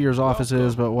overseer's office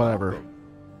is, but whatever.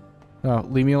 Oh,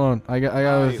 leave me alone. I got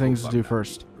other things to do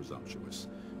first. Presumptuous,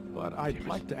 but I'd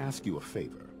like to ask you a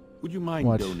favor. Would you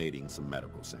mind donating some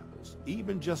medical samples?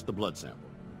 Even just the blood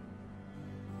sample.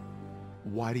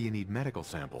 Why do you need medical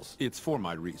samples? It's for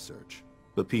my research.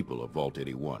 The people of Vault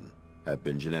 81 have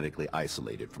been genetically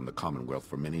isolated from the Commonwealth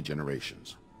for many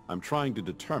generations. I'm trying to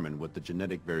determine what the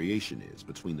genetic variation is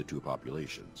between the two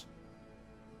populations.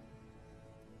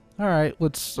 All right,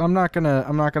 I'm not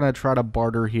gonna try to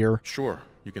barter here. Sure,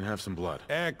 you can have some blood.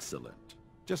 Excellent.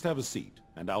 Just have a seat,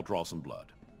 and I'll draw some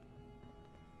blood.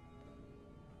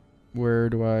 Where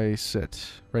do I sit?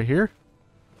 Right here?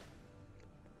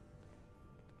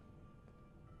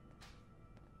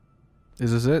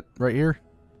 Is this it? Right here?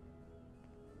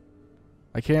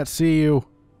 I can't see you.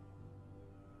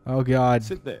 Oh God.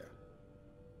 Sit there.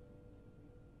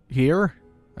 Here?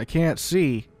 I can't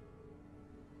see.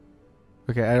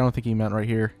 Okay, I don't think he meant right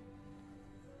here.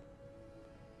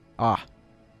 Ah.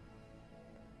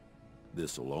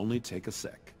 This'll only take a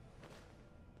sec.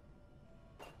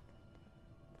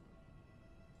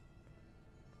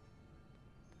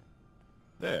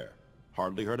 There.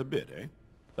 Hardly hurt a bit, eh?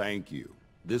 Thank you.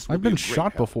 This will I've be been a great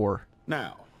shot help. before.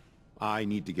 Now, I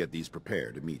need to get these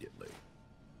prepared immediately.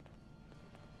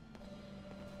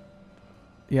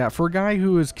 Yeah, for a guy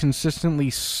who is consistently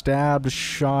stabbed,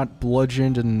 shot,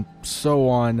 bludgeoned, and so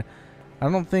on, I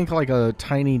don't think like a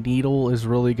tiny needle is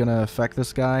really gonna affect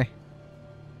this guy.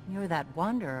 You're that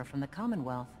wanderer from the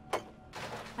Commonwealth.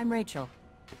 I'm Rachel.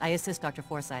 I assist Dr.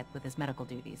 Forsyth with his medical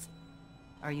duties.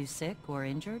 Are you sick or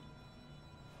injured?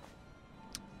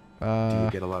 Do you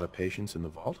get a lot of patients in the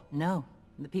vault? No.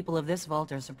 The people of this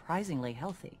vault are surprisingly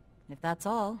healthy. If that's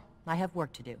all, I have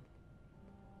work to do.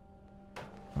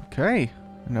 Okay.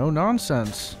 No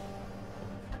nonsense.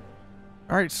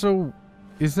 Alright, so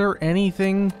is there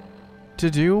anything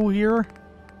to do here?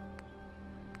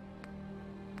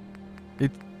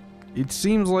 It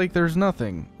seems like there's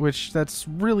nothing, which that's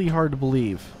really hard to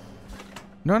believe.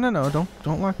 No,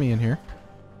 don't lock me in here.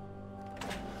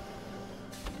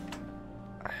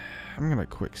 I'm gonna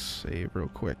quick save real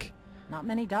quick. Not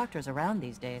many doctors around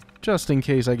these days. Just in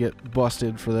case I get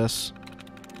busted for this.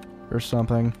 Or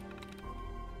something.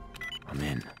 I'm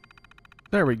in.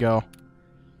 There we go.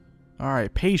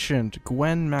 Alright, patient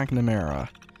Gwen McNamara.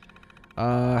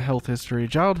 Health history.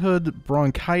 Childhood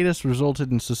bronchitis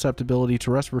resulted in susceptibility to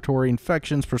respiratory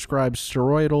infections. Prescribed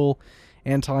steroidal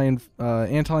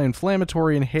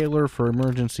anti-inflammatory inhaler for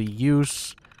emergency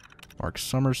use. Mark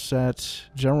Somerset.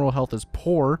 General health is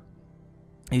poor.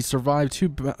 He survived two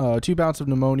bouts of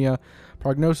pneumonia.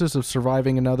 Prognosis of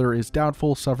surviving another is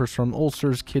doubtful. Suffers from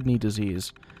ulcers, kidney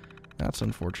disease. That's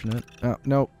unfortunate.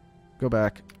 No. Go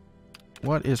back.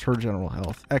 What is her general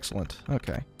health? Excellent.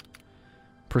 Okay.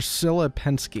 Priscilla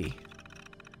Pensky.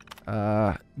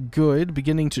 Good.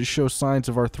 Beginning to show signs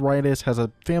of arthritis. Has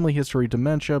a family history of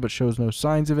dementia, but shows no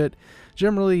signs of it.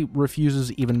 Generally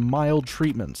refuses even mild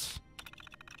treatments.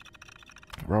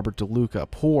 Robert DeLuca.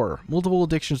 Poor. Multiple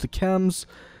addictions to chems.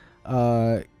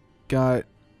 Got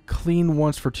clean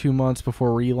once for 2 months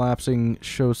before relapsing.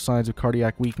 Shows signs of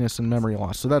cardiac weakness and memory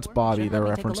loss. So that's Bobby they're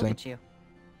referencing.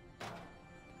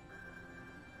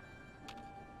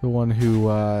 The one who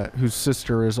whose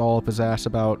sister is all up his ass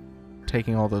about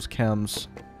taking all those chems.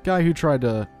 Guy who tried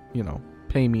to, you know,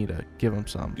 pay me to give him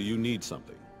some. Do you need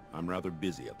something? I'm rather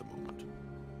busy at the moment.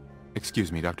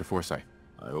 Excuse me, Dr. Forsyth.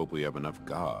 I hope we have enough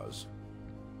gauze.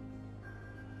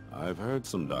 I've heard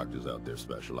some doctors out there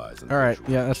specialize in... Alright,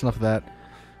 yeah, that's enough of that.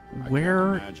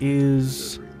 Where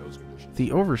is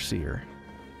the overseer?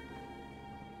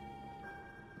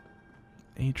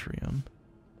 Atrium.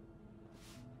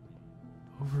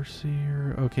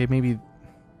 Overseer. Okay, maybe...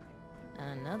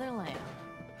 Another lamp.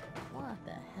 What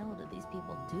the hell did these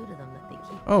people do to them that they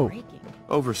keep Oh. breaking?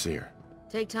 Overseer.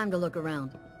 Take time to look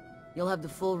around. You'll have the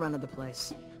full run of the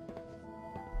place.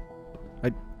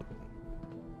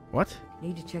 What?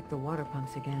 Need to check the water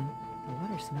pumps again. The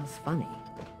water smells funny.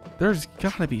 There's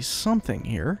gotta be something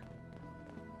here.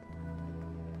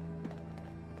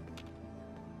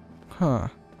 Huh.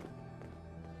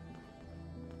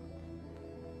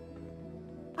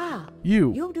 Ah,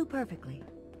 You'll do perfectly.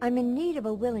 I'm in need of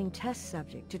a willing test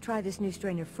subject to try this new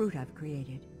strain of fruit I've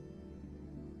created.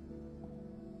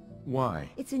 Why?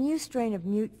 It's a new strain of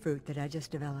mute fruit that I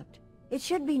just developed. It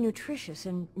should be nutritious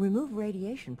and remove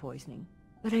radiation poisoning.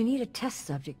 But I need a test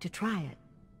subject to try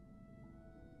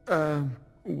it.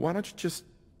 Why don't you just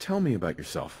tell me about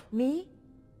yourself? Me?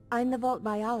 I'm the vault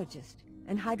biologist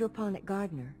and hydroponic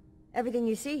gardener. Everything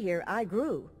you see here, I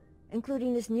grew,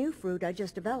 including this new fruit I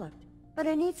just developed. But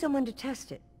I need someone to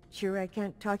test it. Sure I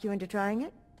can't talk you into trying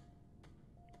it?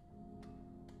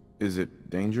 Is it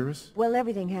dangerous? Well,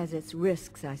 everything has its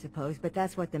risks, I suppose, but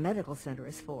that's what the medical center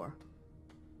is for.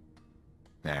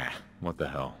 Nah, what the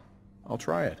hell. I'll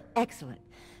try it. Excellent.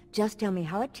 Just tell me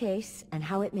how it tastes and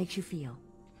how it makes you feel.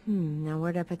 Now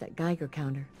where'd I put that Geiger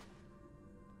counter?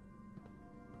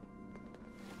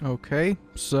 Okay,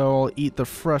 so I'll eat the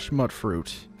fresh mud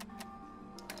fruit.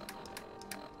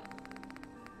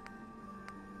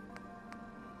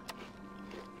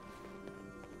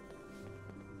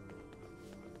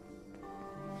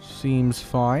 Seems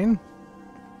fine.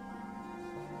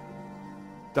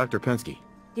 Dr. Pensky.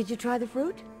 Did you try the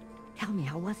fruit? Tell me,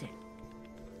 how was it?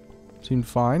 Seemed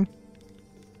fine.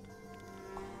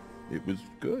 It was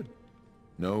good.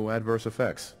 No adverse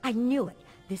effects. I knew it.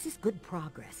 This is good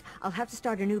progress. I'll have to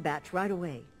start a new batch right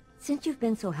away. Since you've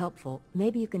been so helpful,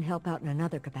 maybe you can help out in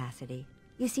another capacity.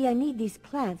 You see, I need these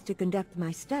plants to conduct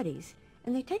my studies,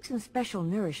 and they take some special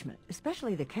nourishment,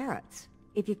 especially the carrots.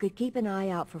 If you could keep an eye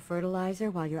out for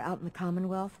fertilizer while you're out in the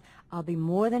Commonwealth, I'll be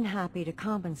more than happy to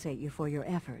compensate you for your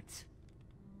efforts.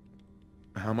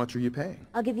 How much are you paying?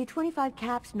 I'll give you 25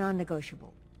 caps,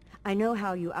 non-negotiable. I know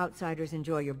how you outsiders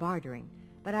enjoy your bartering,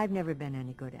 but I've never been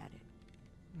any good at it.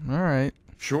 Alright.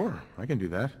 Sure, I can do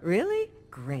that. Really?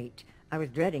 Great. I was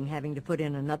dreading having to put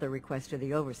in another request to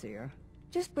the Overseer.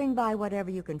 Just bring by whatever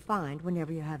you can find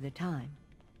whenever you have the time.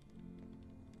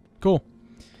 Cool.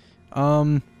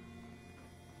 I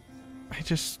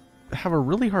just have a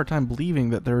really hard time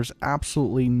believing that there's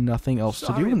absolutely nothing else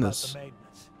to do in this.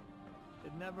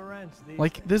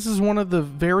 Like, this is one of the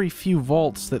very few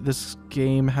vaults that this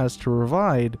game has to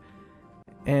provide,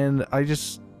 and I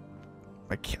can't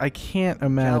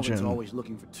imagine Calvin's always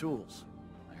looking for tools.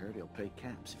 I heard he'll pay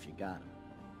caps if you got them.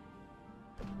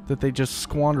 that they just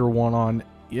squander one on,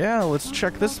 yeah, let's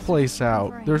check this place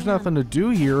out. There's nothing to do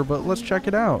here, but let's check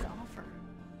it out.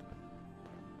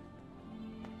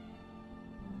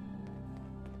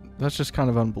 That's just kind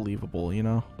of unbelievable, you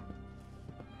know?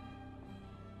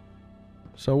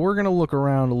 So we're going to look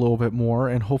around a little bit more,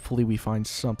 and hopefully we find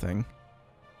something.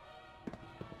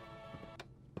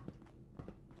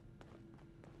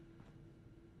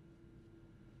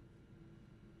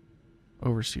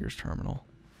 Overseer's Terminal.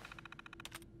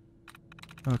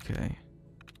 Okay.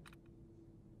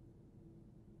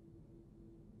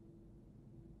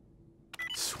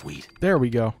 Sweet. There we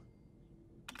go.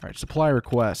 Alright, supply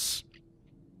requests.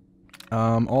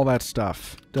 All that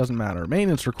stuff. Doesn't matter.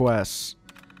 Maintenance requests.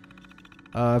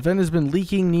 Vent has been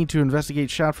leaking. Need to investigate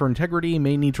shaft for integrity.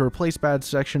 May need to replace bad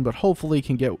section, but hopefully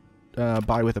can get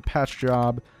by with a patch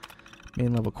job.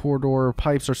 Main level corridor.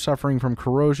 Pipes are suffering from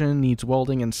corrosion. Needs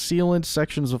welding and sealant.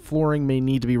 Sections of flooring may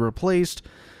need to be replaced.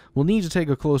 We'll need to take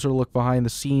a closer look behind the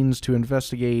scenes to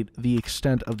investigate the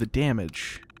extent of the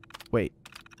damage. Wait.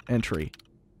 Entry.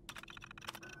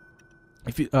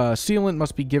 Sealant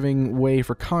must be giving way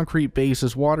for concrete base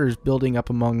as water is building up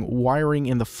among wiring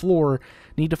in the floor.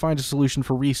 Need to find a solution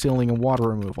for resealing and water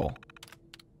removal.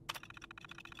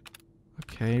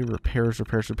 Okay, repairs.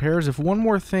 If one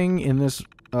more thing in this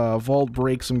vault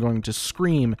breaks, I'm going to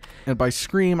scream. And by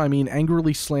scream, I mean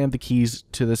angrily slam the keys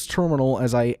to this terminal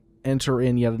as I enter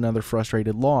in yet another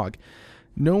frustrated log.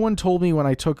 No one told me when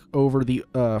I took over the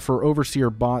for Overseer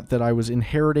Bot that I was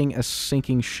inheriting a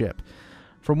sinking ship.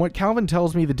 From what Calvin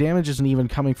tells me, the damage isn't even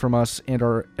coming from us and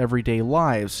our everyday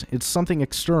lives. It's something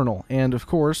external, and of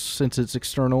course, since it's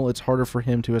external, it's harder for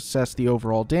him to assess the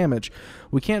overall damage.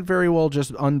 We can't very well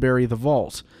just unbury the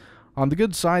vault. On the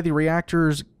good side, the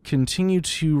reactors continue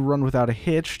to run without a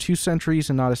hitch, 2 centuries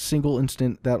and not a single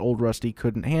incident that old Rusty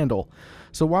couldn't handle.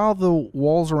 So while the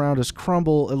walls around us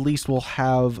crumble, at least we'll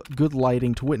have good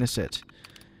lighting to witness it.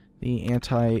 The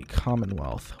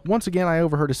anti-Commonwealth. Once again, I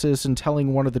overheard a citizen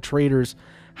telling one of the traders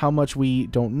how much we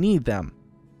don't need them.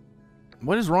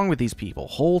 What is wrong with these people?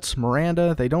 Holt,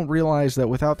 Miranda, they don't realize that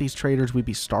without these traders we'd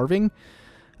be starving.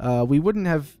 We wouldn't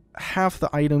have half the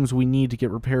items we need to get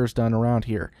repairs done around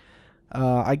here.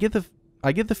 I get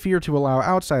the fear to allow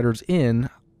outsiders in.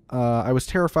 I was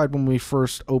terrified when we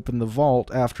first opened the vault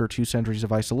after 2 centuries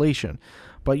of isolation.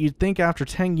 But you'd think after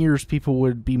 10 years people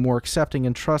would be more accepting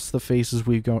and trust the faces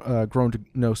we've grown to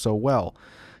know so well.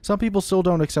 Some people still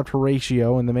don't accept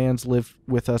Horatio, and the man's lived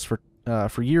with us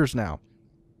for years now.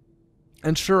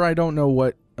 And sure, I don't know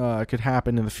what could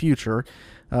happen in the future.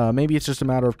 Maybe it's just a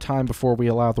matter of time before we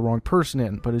allow the wrong person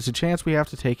in, but it's a chance we have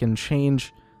to take and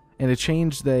a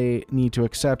change they need to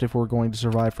accept if we're going to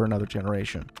survive for another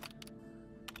generation.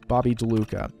 Bobby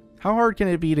DeLuca. How hard can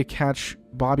it be to catch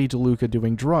Bobby DeLuca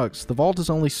doing drugs? The vault is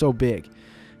only so big.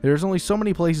 There's only so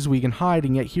many places we can hide,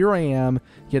 and yet here I am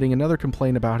getting another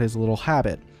complaint about his little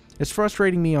habit. It's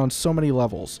frustrating me on so many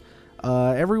levels.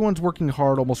 Everyone's working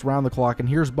hard almost round the clock, and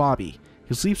here's Bobby.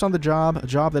 He sleeps on the job, a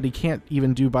job that he can't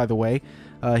even do, by the way.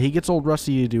 He gets old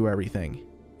Rusty to do everything.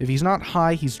 If he's not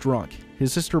high, he's drunk.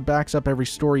 His sister backs up every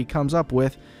story he comes up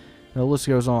with, and the list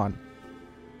goes on.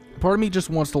 Part of me just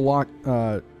wants to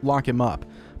lock him up,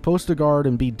 post a guard,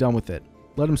 and be done with it.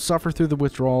 Let him suffer through the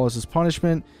withdrawal as his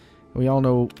punishment. We all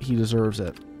know he deserves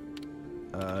it.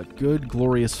 Good,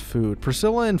 glorious food.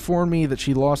 Priscilla informed me that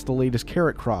she lost the latest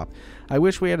carrot crop. I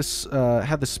wish we had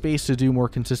the space to do more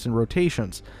consistent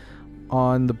rotations.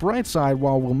 On the bright side,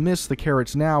 while we'll miss the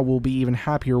carrots now, we'll be even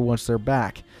happier once they're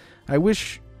back. I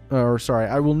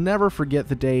will never forget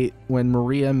the day when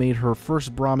Maria made her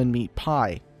first Brahmin meat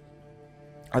pie.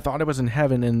 I thought I was in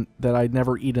heaven and that I'd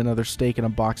never eat another steak in a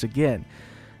box again.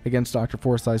 Against Dr.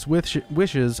 Forsyth's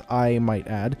wishes, I might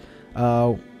add.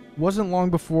 Wasn't long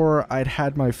before I'd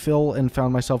had my fill and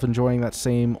found myself enjoying that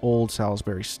same old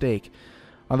Salisbury steak.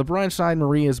 On the bright side,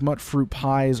 Maria's mutt fruit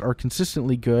pies are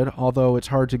consistently good, although it's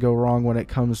hard to go wrong when it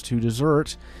comes to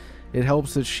dessert. It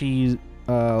helps that she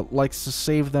likes to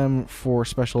save them for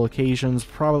special occasions.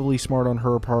 Probably smart on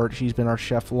her part. She's been our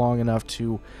chef long enough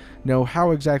to know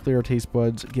how exactly our taste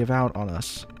buds give out on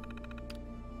us.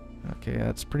 Okay,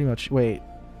 that's pretty much... Wait.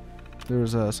 There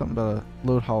was something about a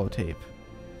load holotape.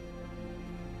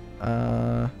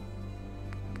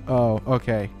 Oh,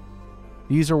 okay.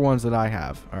 These are ones that I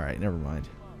have. Alright, never mind.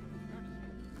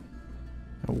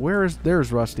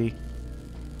 There's Rusty.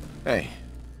 Hey,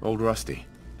 old Rusty.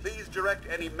 Please direct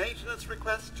any maintenance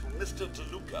requests to Mr.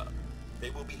 DeLuca.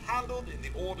 They will be handled in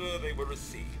the order they were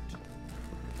received.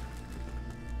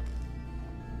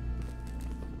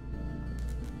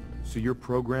 So you're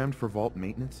programmed for vault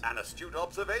maintenance? An astute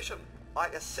observation. I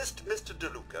assist Mr.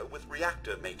 DeLuca with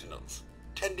reactor maintenance,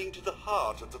 tending to the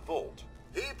heart of the vault.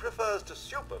 He prefers to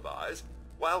supervise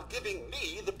while giving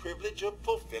me the privilege of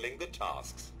fulfilling the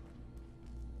tasks.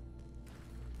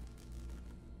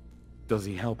 Does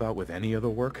he help out with any other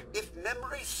work? If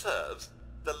memory serves,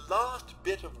 the last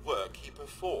bit of work he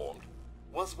performed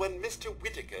was when Mr.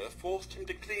 Whittaker forced him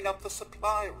to clean up the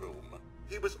supply room.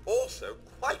 He was also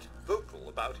quite vocal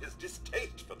about his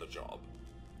distaste for the job.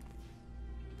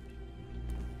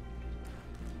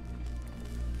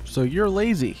 So you're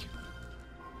lazy.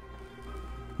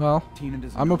 Well,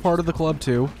 I'm a part of the club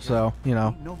too, so, you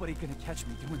know. Nobody gonna catch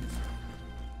me doing this.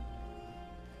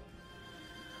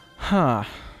 Huh.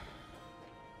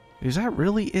 Is that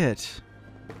really it?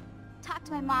 Talk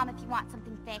to my mom if you want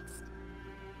something fixed.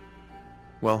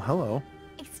 Well, hello.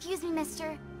 Excuse me,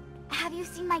 mister. Have you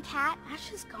seen my cat?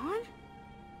 Ash is gone?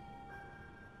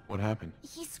 What happened?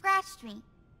 He scratched me.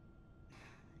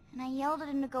 And I yelled at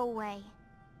him to go away.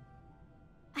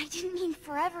 I didn't mean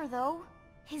forever, though.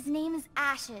 His name is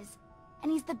Ashes,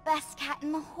 and he's the best cat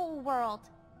in the whole world.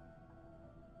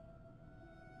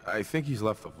 I think he's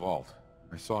left the vault.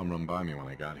 I saw him run by me when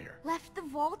I got here. Left the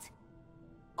vault?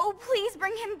 Oh, please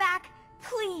bring him back.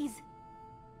 Please.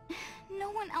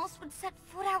 No one else would set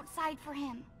foot outside for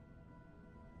him.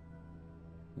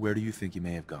 Where do you think he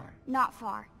may have gone? Not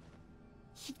far.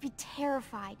 He'd be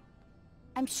terrified.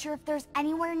 I'm sure if there's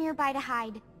anywhere nearby to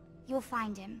hide, you'll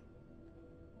find him.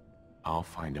 I'll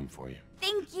find him for you.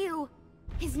 Thank you!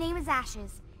 His name is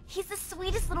Ashes. He's the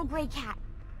sweetest little gray cat.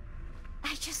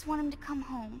 I just want him to come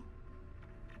home.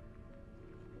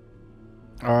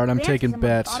 Alright, I'm taking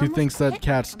bets. Who thinks that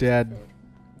cat's dead?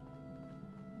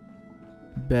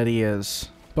 Bet he is.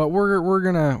 But we're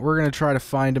gonna try to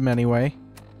find him anyway.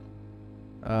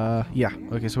 Yeah.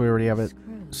 Okay, so we already have it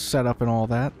set up and all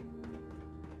that.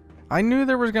 I knew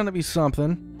there was gonna be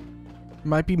something.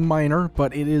 Might be minor,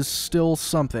 but it is still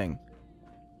something.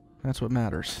 That's what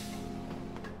matters.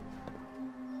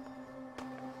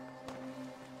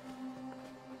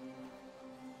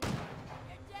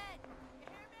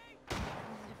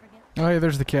 Oh, hey,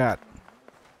 there's the cat.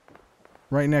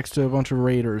 Right next to a bunch of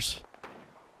raiders.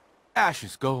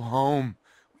 Ashes, go home.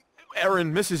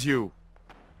 Aaron misses you.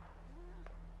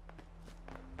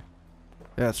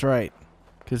 That's right.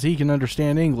 Because he can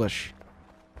understand English.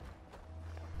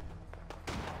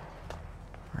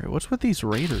 Alright, what's with these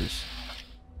raiders?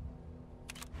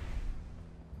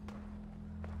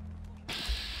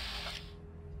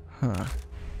 Huh.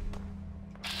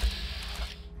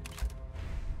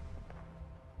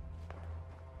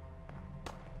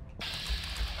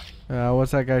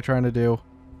 What's that guy trying to do?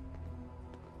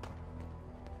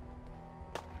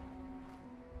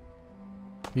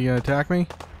 You gonna attack me?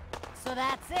 So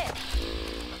that's it.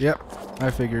 Yep, I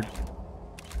figured.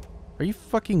 Are you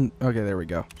fucking... Okay, there we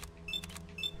go.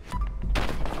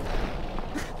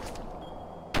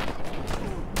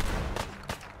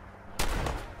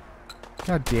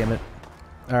 God damn it.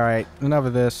 Alright, enough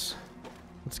of this.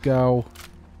 Let's go.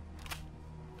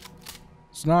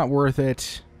 It's not worth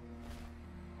it.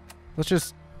 Let's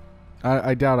just...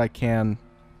 I doubt I can.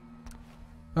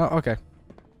 Oh, okay.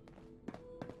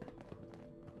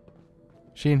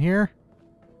 She in here?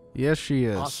 Yes, she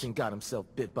is. Austin got himself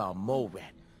bit by a mole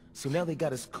rat, so now they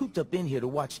got us cooped up in here to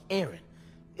watch Aaron.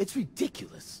 It's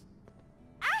ridiculous.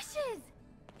 Ashes!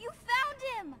 You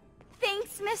found him!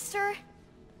 Thanks, mister.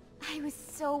 I was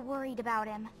so worried about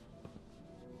him.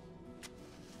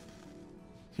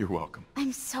 You're welcome.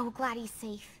 I'm so glad he's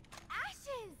safe.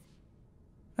 Ashes!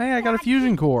 Hey, I got a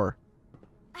fusion core.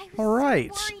 I was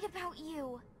Alright. so worried about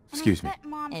you. Excuse me.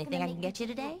 Anything I can get you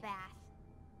today?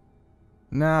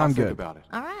 Nah, I'm good. About it.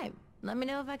 All right. Let me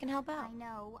know if I can help out. I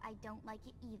know I don't like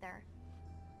it either.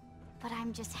 But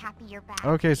I'm just happy you're back.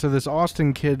 Okay, so this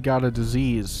Austin kid got a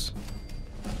disease.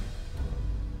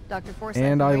 Dr. Forsyth.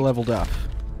 And I leveled up.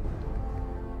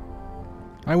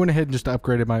 I went ahead and just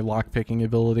upgraded my lockpicking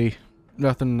ability.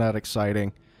 Nothing that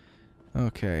exciting.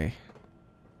 Okay.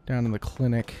 Down in the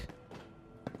clinic.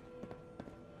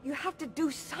 You have to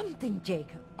do something,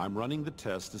 Jacob. I'm running the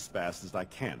test as fast as I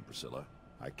can, Priscilla.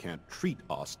 I can't treat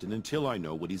Austin until I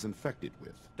know what he's infected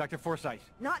with. Dr.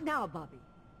 Forsyth. Not now, Bobby.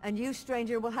 And you,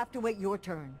 stranger, will have to wait your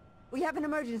turn. We have an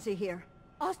emergency here.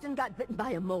 Austin got bitten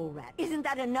by a mole rat. Isn't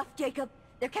that enough, Jacob?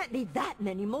 There can't be that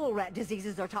many mole rat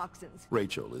diseases or toxins.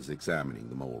 Rachel is examining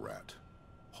the mole rat.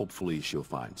 Hopefully she'll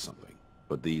find something.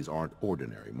 But these aren't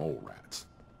ordinary mole rats.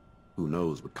 Who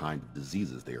knows what kind of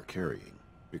diseases they are carrying?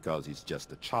 Because he's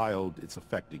just a child, it's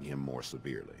affecting him more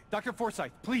severely. Dr.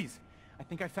 Forsyth, please. I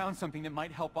think I found something that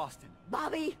might help Austin.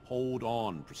 Bobby! Hold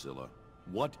on, Priscilla.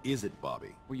 What is it,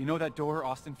 Bobby? Well, you know that door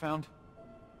Austin found?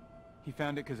 He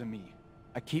found it because of me.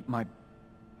 I keep my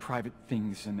private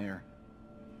things in there.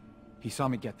 He saw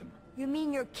me get them. You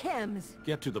mean your chems?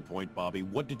 Get to the point, Bobby.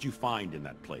 What did you find in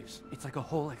that place? It's like a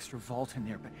whole extra vault in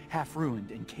there, but half ruined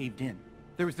and caved in.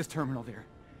 There was this terminal there,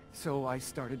 so I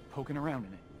started poking around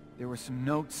in it. There were some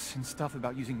notes and stuff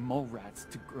about using mole rats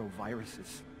to grow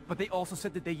viruses. But they also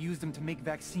said that they used them to make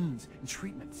vaccines and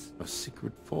treatments. A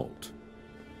secret vault?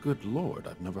 Good lord,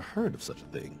 I've never heard of such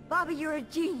a thing. Bobby, you're a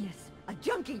genius. A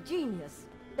junkie genius.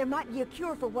 There might be a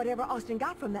cure for whatever Austin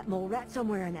got from that mole rat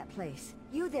somewhere in that place.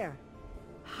 You there.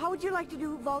 How would you like to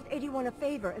do Vault 81 a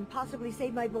favor and possibly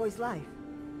save my boy's life?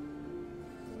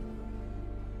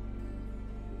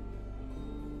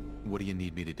 What do you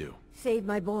need me to do? Save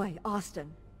my boy,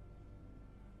 Austin.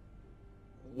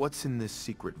 What's in this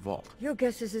secret vault? Your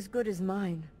guess is as good as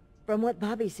mine. From what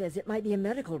Bobby says, it might be a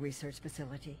medical research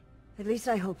facility. At least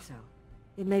I hope so.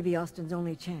 It may be Austin's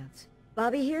only chance.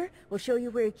 Bobby here will show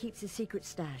you where he keeps his secret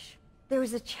stash. There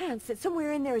is a chance that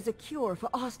somewhere in there is a cure for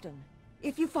Austin.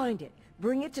 If you find it,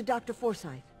 bring it to Dr.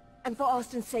 Forsyth. And for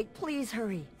Austin's sake, please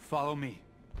hurry. Follow me.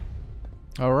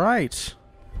 Alright.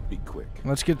 Be quick.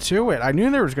 Let's get to it. I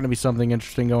knew there was going to be something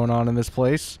interesting going on in this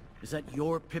place. Is that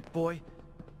your Pip-Boy?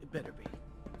 It better be.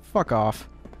 Fuck off.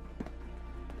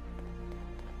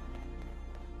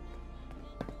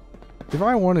 If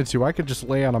I wanted to, I could just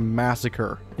lay out a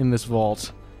massacre in this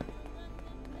vault.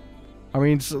 I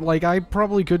mean, like, I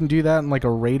probably couldn't do that in, like, a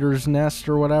raider's nest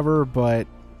or whatever, but...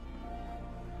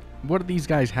 What do these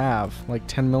guys have? Like,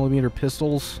 10mm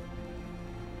pistols?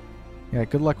 Yeah,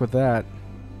 good luck with that.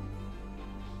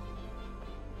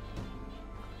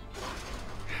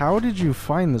 How did you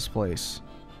find this place?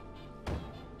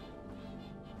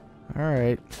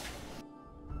 Alright.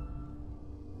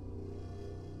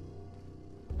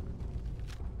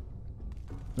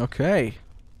 Okay.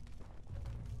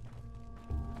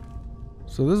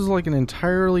 So this is like an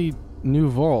entirely new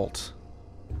vault.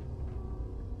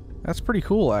 That's pretty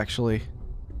cool, actually.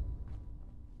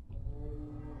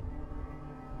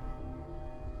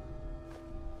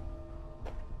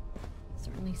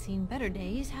 Certainly certainly seen better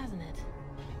days, hasn't it?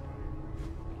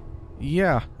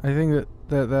 Yeah, I think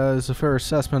that is a fair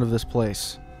assessment of this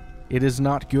place. It is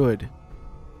not good.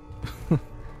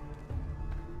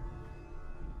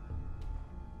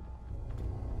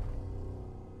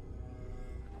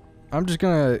 I'm just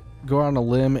gonna go out on a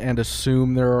limb and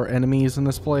assume there are enemies in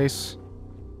this place.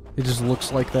 It just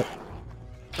looks like that.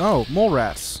 Oh, mole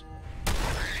rats.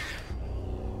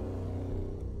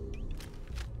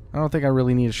 I don't think I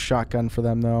really need a shotgun for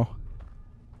them, though.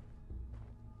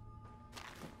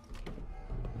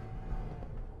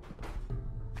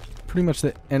 Pretty much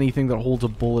anything that holds a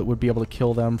bullet would be able to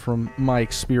kill them from my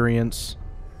experience.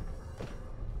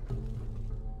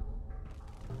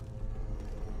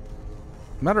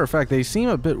 Matter of fact, they seem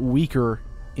a bit weaker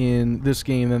in this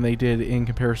game than they did in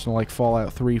comparison to like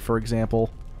Fallout 3, for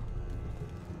example.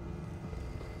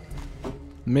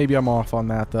 Maybe I'm off on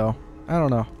that, though. I don't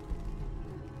know.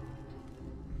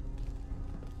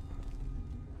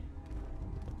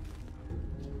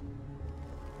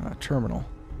 Terminal.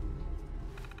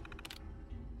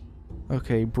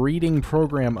 Okay, breeding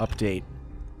program update.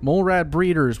 Mole rat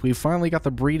breeders, we've finally got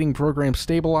the breeding program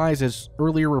stabilized, as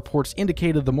earlier reports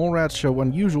indicated the mole rats show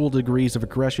unusual degrees of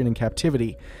aggression in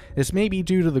captivity. This may be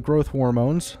due to the growth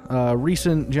hormones.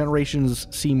 Recent generations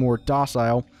seem more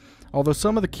docile, although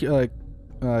some of the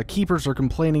keepers are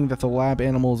complaining that the lab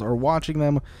animals are watching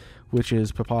them, which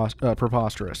is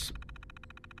preposterous.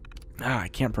 I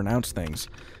can't pronounce things.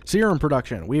 Serum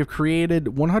production. We have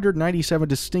created 197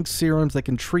 distinct serums that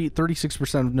can treat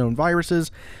 36% of known viruses.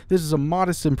 This is a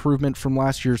modest improvement from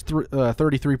last year's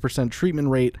 33% treatment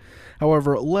rate.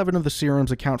 However, 11 of the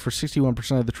serums account for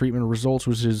 61% of the treatment results,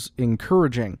 which is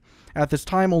encouraging. At this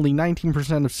time, only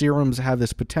 19% of serums have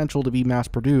this potential to be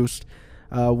mass-produced.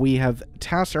 We have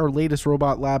tasked our latest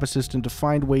robot lab assistant to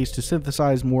find ways to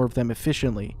synthesize more of them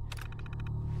efficiently.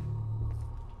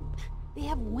 They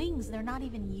have wings they're not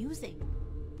even using.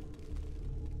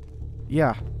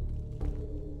 Yeah.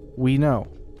 We know.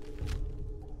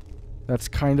 That's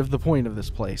kind of the point of this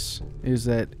place, is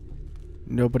that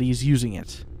nobody's using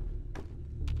it.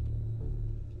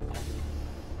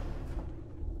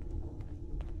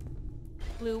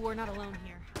 Blue, we're not alone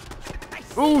here.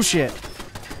 Oh, shit!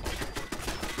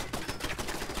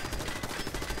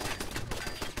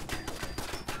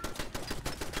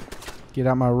 Get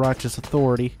out my righteous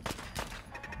authority.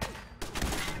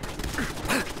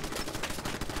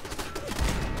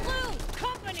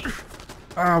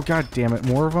 Oh, god damn it,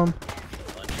 more of them?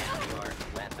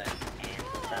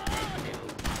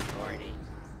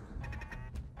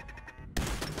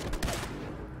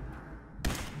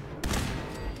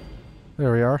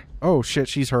 There we are. Oh shit,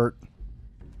 she's hurt.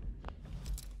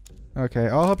 Okay,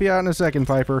 I'll help you out in a second,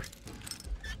 Piper.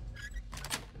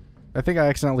 I think I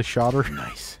accidentally shot her.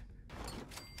 Nice.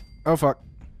 Oh fuck.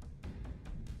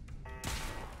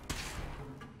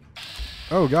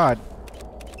 Oh god.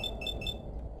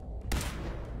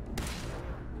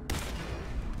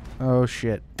 Oh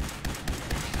shit.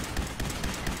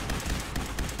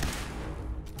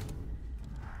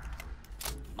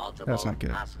 That's not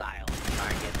good.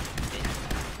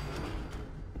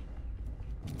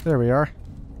 There we are.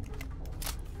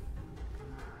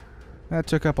 That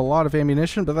took up a lot of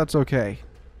ammunition, but that's okay.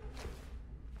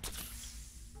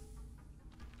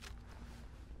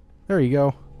 There you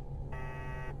go.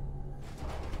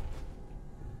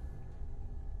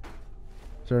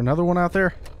 Is there another one out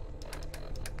there?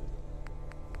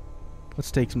 Let's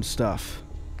take some stuff.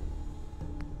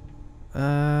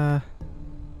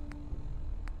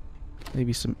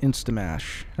 Maybe some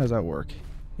Instamash. How does that work?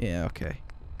 Yeah, okay.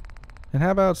 And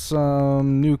how about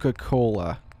some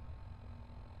Nuka-Cola?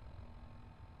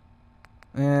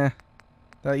 That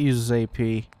uses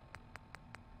AP.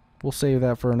 We'll save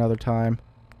that for another time.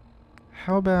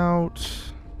 How about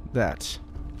that?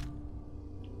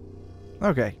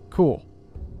 Okay, cool.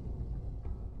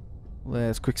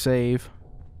 Let's quick save.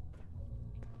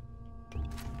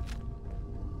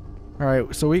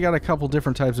 Alright, so we got a couple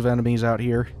different types of enemies out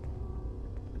here.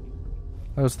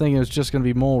 I was thinking it was just going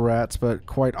to be mole rats, but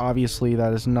quite obviously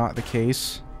that is not the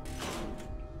case.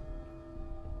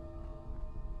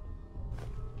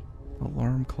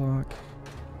 Alarm clock.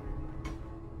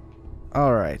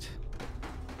 Alright.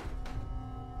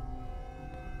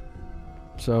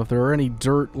 So if there are any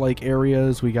dirt-like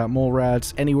areas, we got mole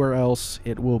rats. Anywhere else,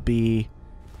 it will be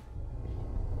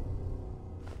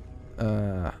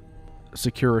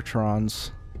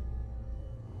Securitrons.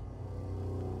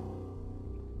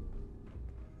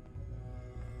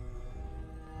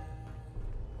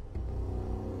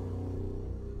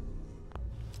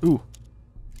 Ooh.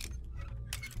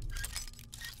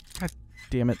 God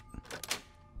damn it.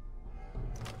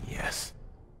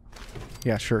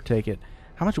 Yeah, sure, take it.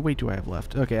 How much weight do I have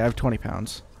left? Okay, I have 20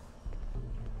 pounds.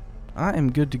 I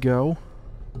am good to go.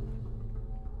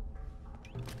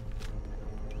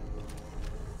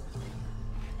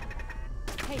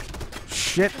 Hey.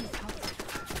 Shit.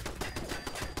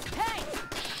 Hey.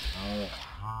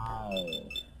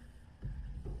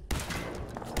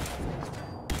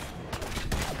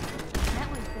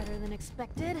 That went better than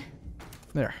expected.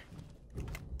 There.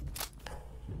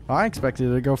 I expected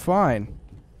it to go fine.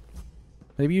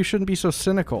 Maybe you shouldn't be so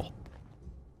cynical.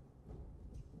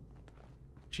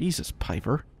 Jesus,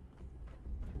 Piper.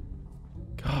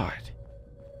 God.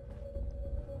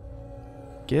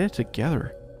 Get it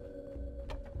together.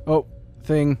 Oh,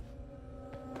 thing.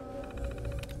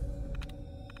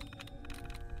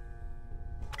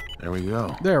 There we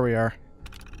go. There we are.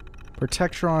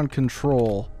 Protectron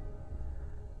control.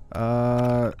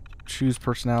 Choose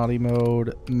personality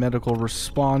mode. Medical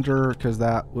responder, because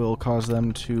that will cause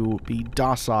them to be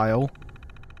docile.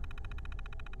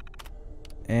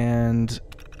 And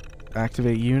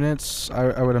activate units.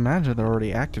 I would imagine they're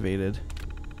already activated.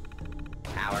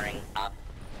 Powering up.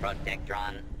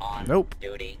 Protectron on Nope.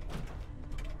 duty.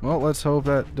 Well, let's hope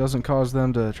that doesn't cause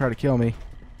them to try to kill me.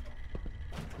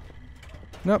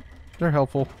 Nope, they're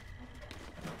helpful.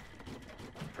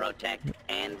 Protect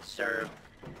and serve.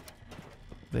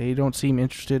 They don't seem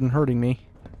interested in hurting me.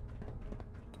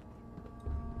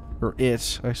 Or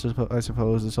it, I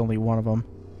suppose. It's only one of them.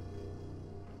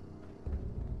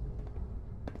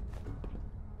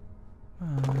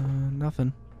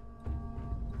 Nothing.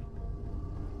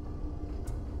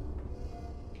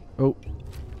 Oh.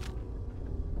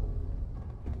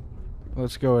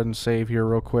 Let's go ahead and save here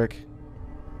real quick.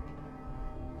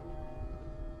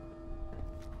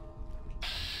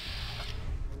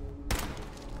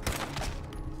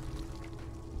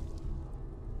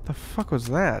 The fuck was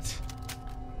that?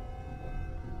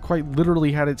 Quite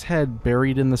literally had its head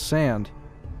buried in the sand.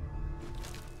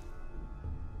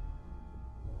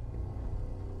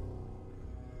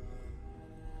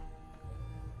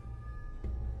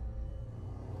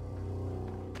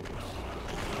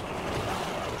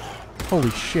 Holy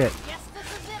shit.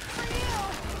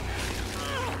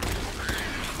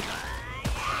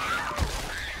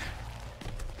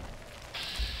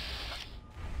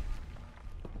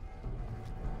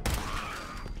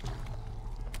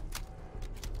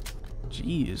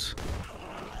 Jeez.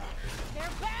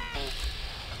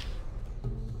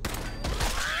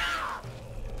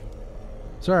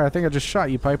 Sorry, I think I just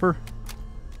shot you, Piper.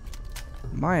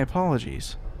 My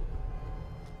apologies.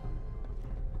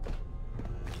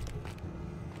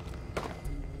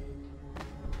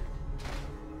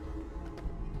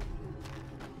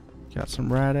 Got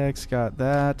some Rad-X, got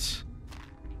that.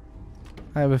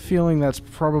 I have a feeling that's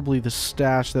probably the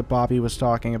stash that Bobby was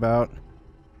talking about.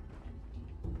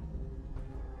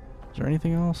 Is there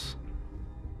anything else?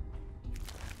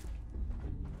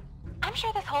 I'm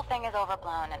sure this whole thing is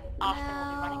overblown and Austin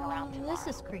will be running around tomorrow. This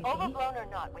is creepy. Overblown or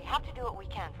not, we have to do what we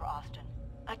can for Austin.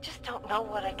 I just don't know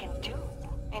what I can do.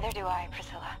 Neither do I,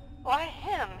 Priscilla. Why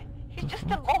him? He's just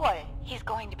a boy. He's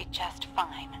going to be just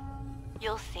fine.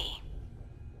 You'll see.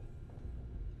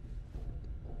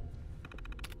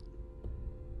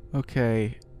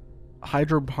 Okay.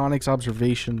 Hydroponics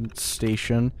Observation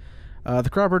Station. The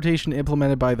crop rotation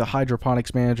implemented by the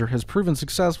hydroponics manager has proven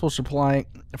successful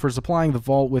for supplying the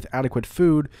vault with adequate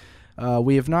food.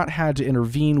 We have not had to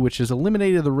intervene, which has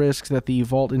eliminated the risk that the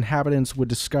vault inhabitants would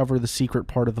discover the secret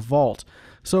part of the vault.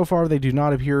 So far, they do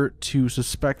not appear to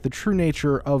suspect the true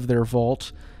nature of their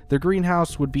vault. The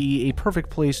greenhouse would be a perfect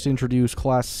place to introduce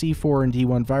Class C4 and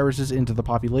D1 viruses into the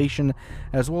population,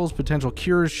 as well as potential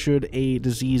cures should a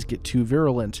disease get too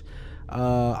virulent.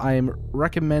 I am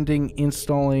recommending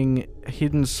installing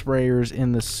hidden sprayers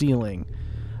in the ceiling.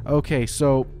 Okay,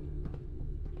 so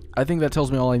I think that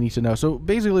tells me all I need to know. So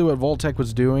basically what Vault-Tec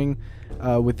was doing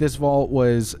with this vault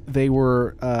was they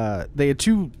had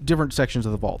two different sections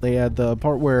of the vault. They had the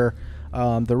part where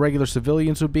the regular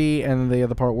civilians would be, and then they had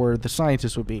the part where the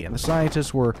scientists would be. And the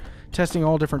scientists were testing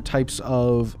all different types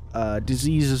of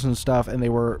diseases and stuff, and they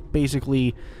were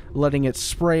basically letting it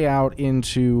spray out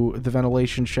into the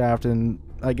ventilation shaft, and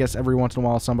I guess every once in a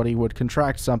while somebody would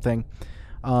contract something,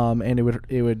 and it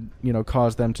would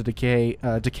cause them to decay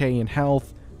in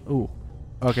health. Ooh,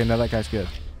 okay, now that guy's good,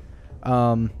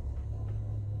 and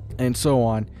so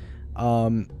on.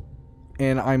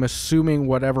 And I'm assuming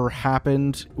whatever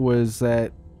happened was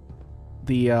that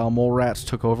the mole rats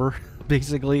took over,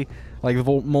 basically. Like, the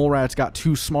mole rats got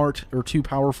too smart or too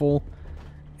powerful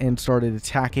and started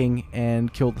attacking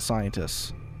and killed the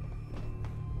scientists.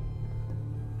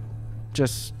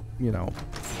 Just,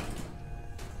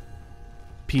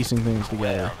 piecing things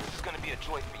together. Well, this is gonna be a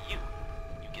joy for you.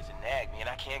 You get to nag me and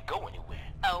I can't go anywhere.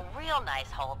 Oh, real nice,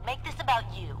 Holt. Make this about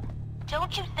you.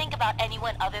 Don't you think about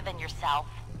anyone other than yourself?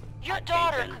 Your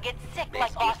daughter could get sick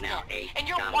like Austin, and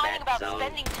you're whining about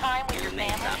spending time with your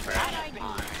family.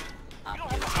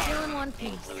 Still in one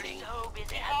piece. So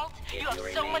busy, Holt. You have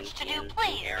so much to do.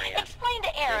 Please, explain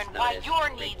to Erin why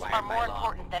your needs are more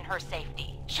important than her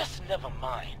safety. Just never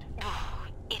mind.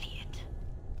 Idiot.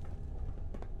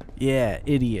 Yeah,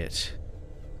 idiot.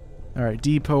 Alright,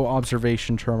 depot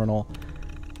observation terminal.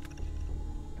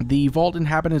 The vault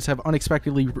inhabitants have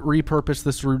unexpectedly repurposed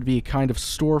this room to be a kind of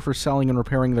store for selling and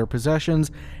repairing their possessions.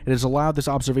 It has allowed this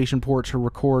observation port to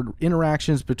record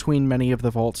interactions between many of the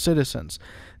vault's citizens.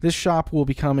 This shop will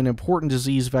become an important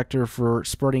disease vector for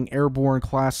spreading airborne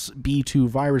Class B2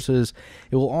 viruses.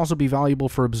 It will also be valuable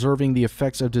for observing the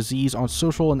effects of disease on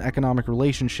social and economic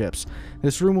relationships.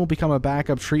 This room will become a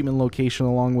backup treatment location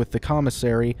along with the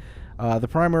commissary. The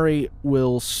primary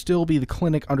will still be the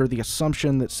clinic under the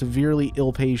assumption that severely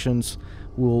ill patients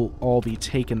will all be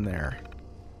taken there.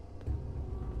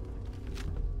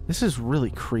 This is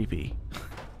really creepy.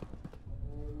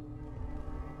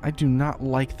 I do not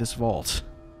like this vault.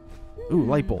 Ooh,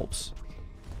 light bulbs.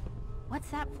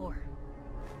 What's that for?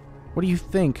 What do you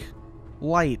think?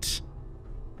 Light.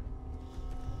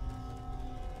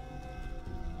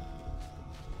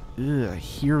 Ugh, I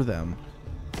hear them.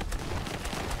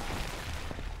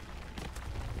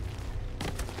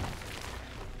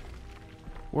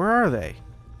 Where are they?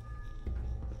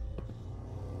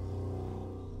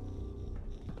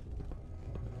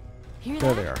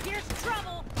 There they are. Here's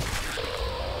trouble.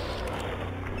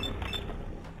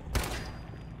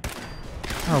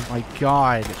 Oh my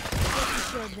god.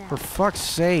 For fuck's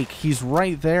sake, he's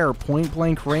right there, point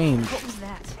blank range. What was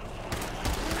that?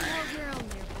 Hold your own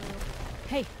there, Blue.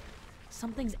 Hey,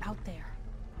 something's out there.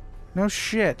 No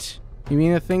shit. You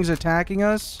mean the thing's attacking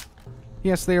us?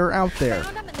 Yes, they are out there.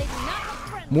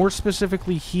 More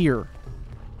specifically here.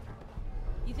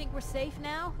 You think we're safe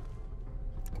now?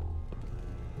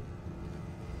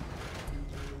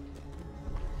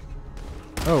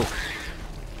 Oh.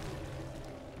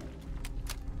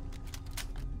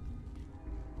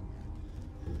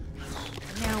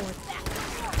 Now what's that?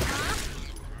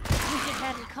 Huh? Wish it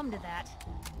hadn't come to that.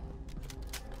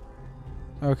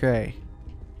 Okay.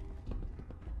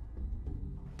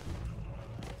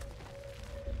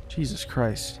 Jesus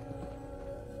Christ.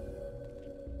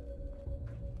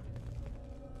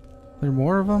 There are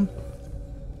more of them?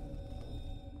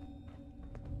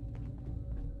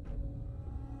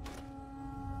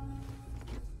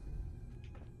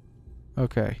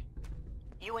 Okay.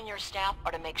 You and your staff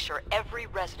are to make sure every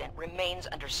resident remains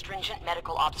under stringent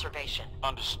medical observation.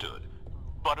 Understood.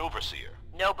 But Overseer...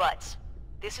 No buts.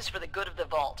 This is for the good of the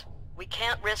Vault. We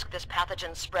can't risk this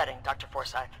pathogen spreading, Dr.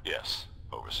 Forsyth. Yes,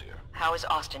 Overseer. How is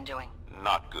Austin doing?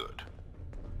 Not good.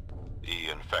 The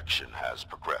infection has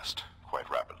progressed quite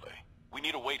rapidly. We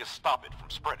need a way to stop it from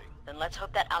spreading. Then let's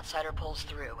hope that outsider pulls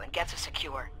through and gets us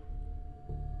secure.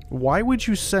 Why would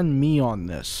you send me on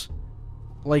this?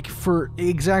 Like, for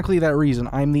exactly that reason.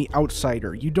 I'm the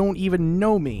outsider. You don't even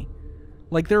know me.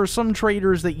 Like, there are some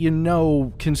traders that you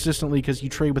know consistently because you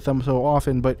trade with them so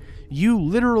often, but you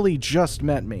literally just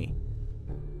met me.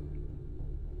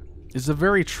 It's a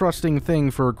very trusting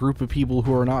thing for a group of people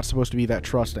who are not supposed to be that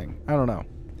trusting. I don't know.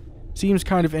 Seems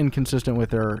kind of inconsistent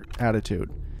with their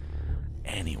attitude.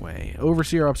 Anyway,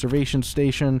 Overseer Observation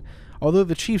Station. Although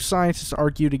the chief scientist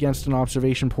argued against an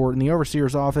observation port in the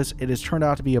Overseer's office, it has turned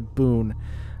out to be a boon.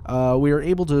 We are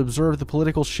able to observe the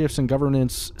political shifts in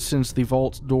governance since the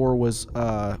vault door was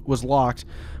locked.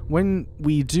 When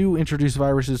we do introduce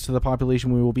viruses to the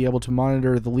population, we will be able to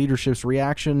monitor the leadership's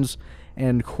reactions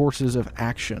and courses of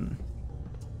action.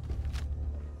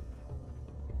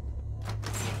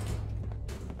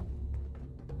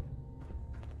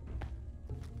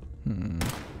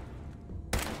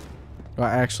 Oh,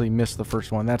 I actually missed the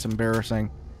first one. That's embarrassing.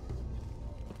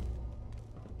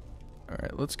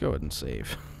 Alright, let's go ahead and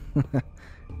save.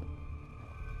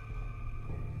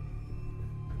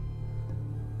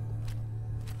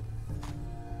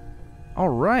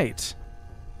 Alright.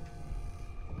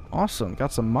 Awesome.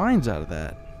 Got some mines out of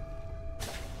that.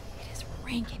 It is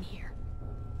rank in here.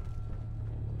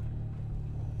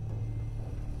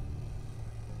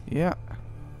 Yeah.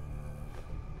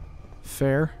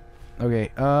 Fair.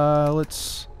 Okay,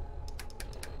 let's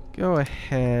go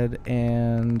ahead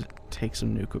and take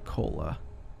some Nuka-Cola.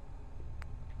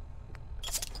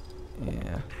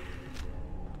 Yeah.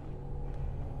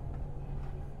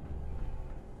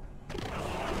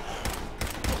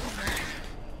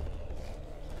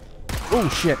 Oh,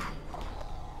 shit.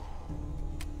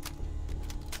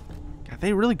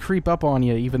 They really creep up on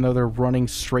you even though they're running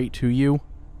straight to you.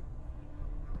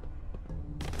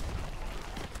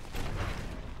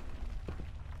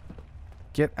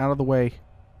 Get out of the way.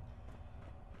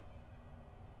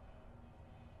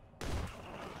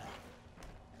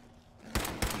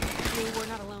 We're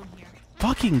not alone here.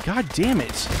 Fucking goddamn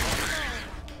it.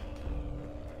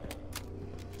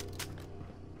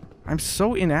 I'm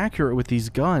so inaccurate with these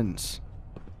guns.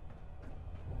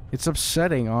 It's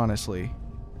upsetting, honestly.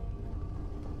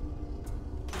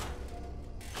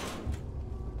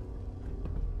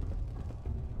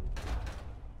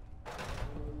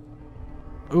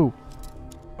 Ooh.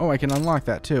 Oh, I can unlock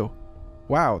that too.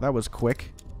 Wow, that was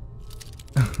quick.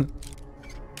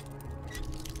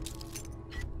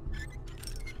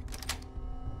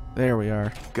 There we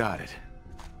are. Got it.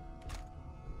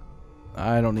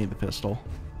 I don't need the pistol.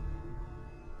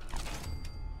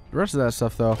 The rest of that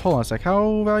stuff, though. Hold on a sec.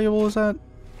 How valuable is that?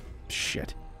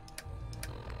 Shit.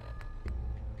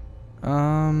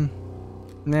 Nah,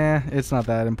 it's not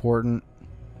that important.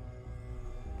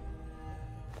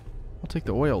 I'll take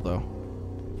the oil, though.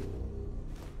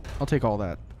 I'll take all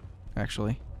that,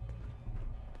 actually.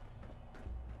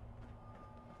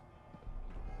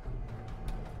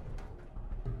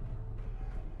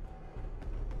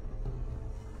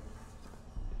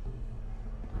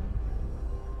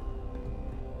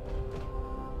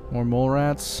 More mole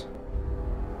rats.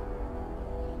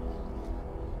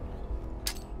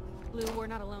 Blue, we're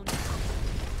not alone.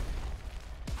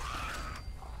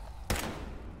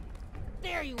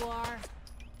 There you are.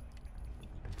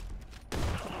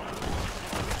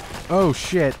 Oh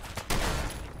shit.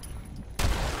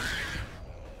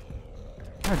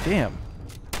 God damn.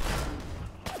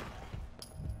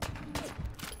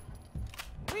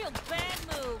 Real bad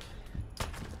move.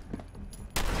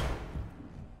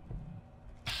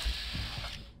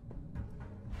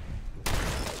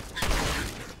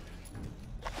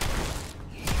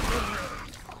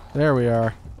 There we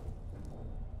are.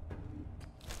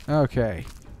 Okay.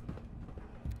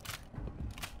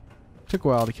 Took a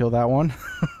while to kill that one.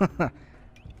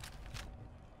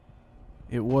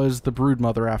 It was the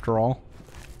broodmother after all.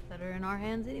 Better in our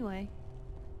hands anyway.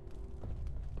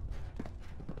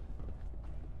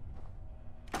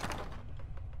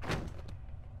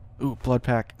 Ooh, blood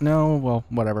pack. No, well,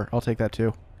 whatever. I'll take that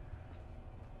too.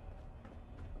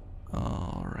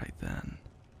 Alright then.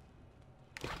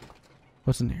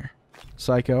 What's in here?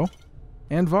 Psycho.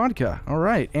 And vodka.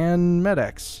 Alright, and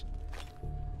Med-X.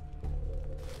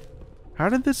 How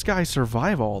did this guy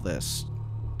survive all this?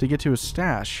 To get to his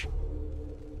stash?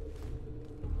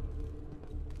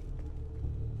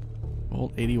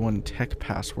 Vault 81 tech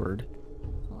password.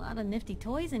 A lot of nifty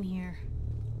toys in here.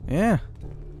 Yeah.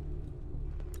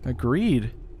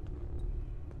 Agreed.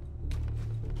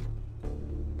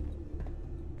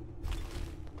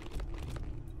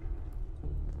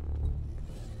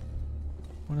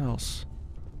 What else?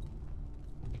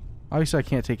 Obviously I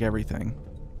can't take everything.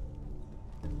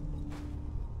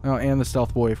 Oh, and the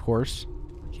stealth boy, of course.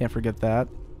 Can't forget that.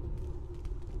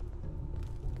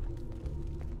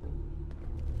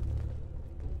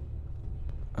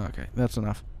 Okay, that's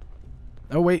enough.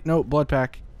 Oh, wait, no, blood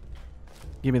pack.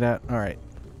 Give me that. Alright.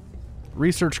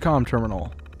 Research comm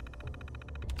terminal.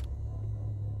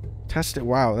 Test it.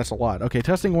 Wow, that's a lot. Okay,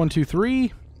 testing 1, 2,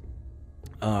 3.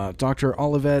 Dr.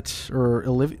 Olivet, or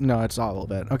no, it's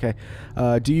Olivet. Okay.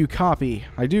 Do you copy?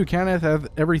 I do, Kenneth. Have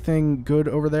everything good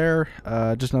over there?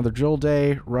 Just another drill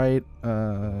day, right?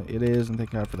 It is, and thank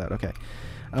God for that. Okay.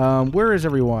 Where is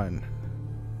everyone?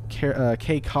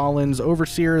 K. Collins,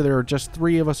 Overseer. There are just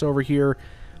 3 of us over here.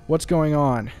 What's going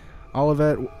on?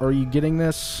 Olivet, are you getting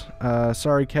this?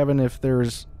 Sorry, Kevin, if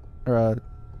there's...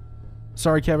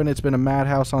 sorry, Kevin, it's been a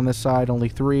madhouse on this side. Only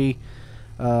 3.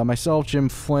 Myself, Jim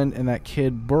Flint, and that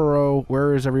kid Burrow.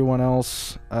 Where is everyone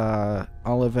else?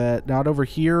 Olivet, not over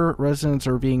here. Residents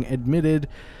are being admitted.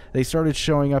 They started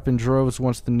showing up in droves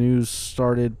once the news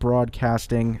started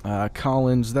broadcasting.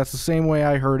 Collins, that's the same way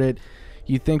I heard it.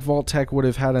 You'd think Vault Tech would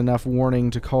have had enough warning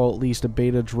to call at least a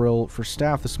beta drill for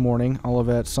staff this morning.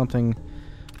 Olivet, something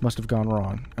must have gone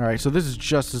wrong. Alright, so this is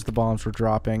just as the bombs were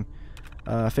dropping.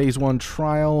 Phase 1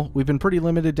 trial. We've been pretty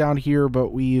limited down here, but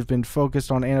we've been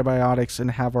focused on antibiotics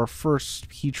and have our first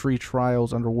Petri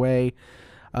trials underway.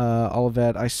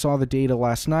 Olivet, I saw the data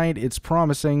last night. It's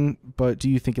promising, but do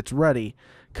you think it's ready?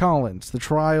 Collins, the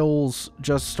trials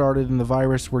just started and the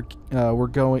virus we're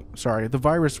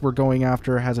going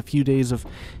after has a few days of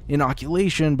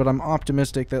inoculation, but I'm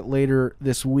optimistic that later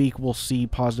this week we'll see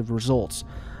positive results.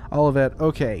 Olivet,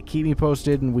 okay, keep me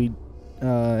posted,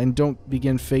 and don't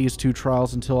begin phase 2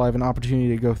 trials until I have an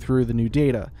opportunity to go through the new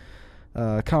data.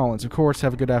 Collins, of course,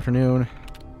 have a good afternoon.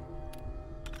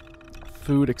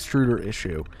 Food extruder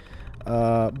issue.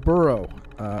 Burrow,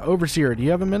 Overseer, do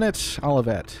you have a minute?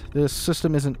 Olivet, this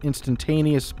system isn't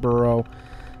instantaneous, Burrow.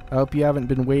 I hope you haven't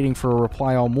been waiting for a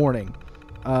reply all morning.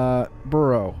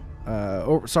 Burrow,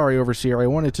 sorry, Overseer, I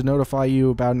wanted to notify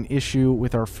you about an issue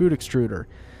with our food extruder.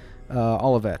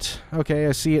 Olivet, okay,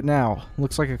 I see it now.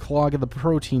 Looks like a clog in the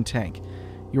protein tank.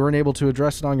 You weren't able to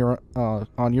address it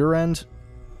on your end?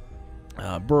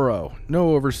 Burrow,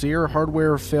 no, Overseer.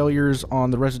 Hardware failures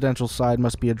on the residential side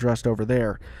must be addressed over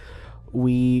there.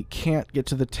 We can't get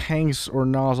to the tanks or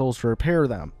nozzles to repair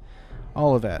them.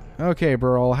 Olivet, okay,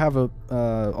 Burrow.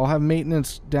 I'll have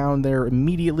maintenance down there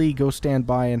immediately. Go stand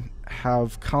by and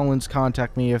have Collins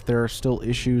contact me if there are still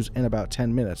issues in about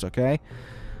 10 minutes. Okay,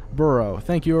 Burrow.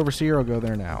 Thank you, Overseer. I'll go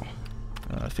there now.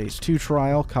 Phase 2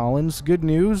 trial, Collins. Good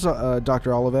news,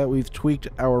 Dr. Olivet. We've tweaked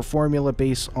our formula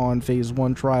based on Phase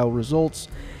 1 trial results,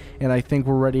 and I think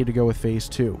we're ready to go with Phase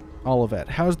 2. Olivet,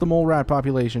 how's the mole rat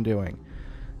population doing?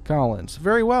 Collins,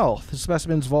 very well. The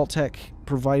specimens Vault-Tec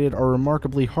provided are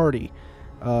remarkably hardy.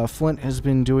 Flint has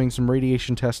been doing some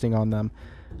radiation testing on them.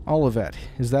 Olivet,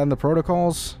 is that in the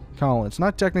protocols? Collins,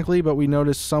 not technically, but we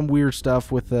noticed some weird stuff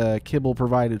with the kibble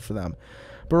provided for them.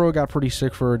 Burrow got pretty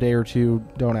sick for a day or two,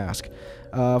 don't ask.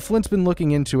 Flint's been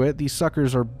looking into it. These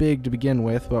suckers are big to begin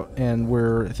with, and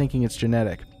we're thinking it's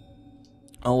genetic.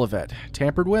 Olivet,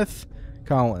 tampered with?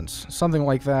 Collins, something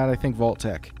like that. I think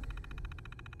Vault-Tec.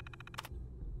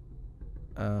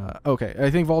 Okay, I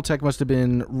think Vault-Tec must have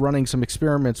been running some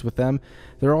experiments with them.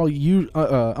 They're all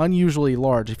unusually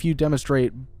large. If you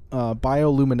demonstrate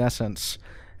bioluminescence,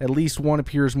 at least one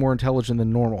appears more intelligent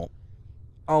than normal.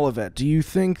 Olivet, do you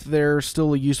think they're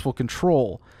still a useful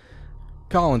control?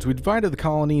 Collins, we divided the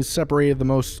colonies, separated the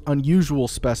most unusual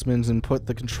specimens, and put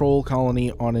the control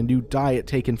colony on a new diet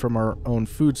taken from our own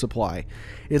food supply.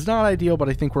 It's not ideal, but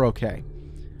I think we're okay.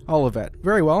 Olivet,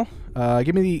 very well.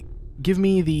 Give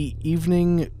me the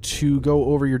evening to go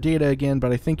over your data again,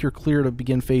 but I think you're clear to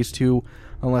begin Phase 2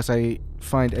 unless I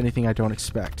find anything I don't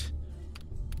expect.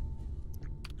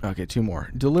 Okay, 2 more.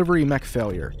 Delivery mech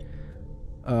failure.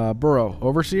 Burrow,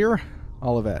 Overseer?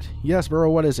 Olivet, yes, Burrow,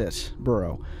 what is it?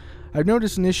 Burrow, I've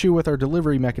noticed an issue with our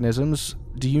delivery mechanisms.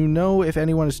 Do you know if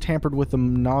anyone has tampered with the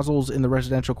nozzles in the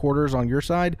residential quarters on your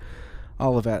side?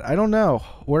 Olivet, I don't know.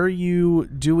 What are you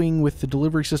doing with the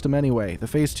delivery system anyway? The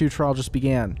Phase 2 trial just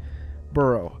began.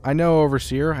 Burrow, I know,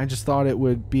 Overseer. I just thought it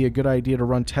would be a good idea to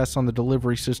run tests on the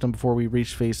delivery system before we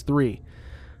reach Phase 3.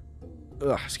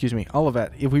 Excuse me.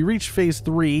 Olivet, if we reach Phase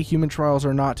 3, human trials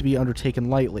are not to be undertaken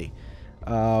lightly.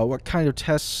 What kind of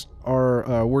tests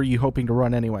were you hoping to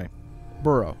run anyway?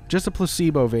 Burrow, just a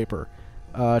placebo vapor,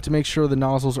 to make sure the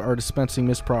nozzles are dispensing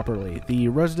mist properly. The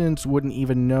residents wouldn't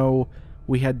even know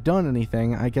we had done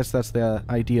anything. I guess that's the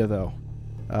idea, though.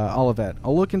 Olivet,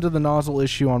 I'll look into the nozzle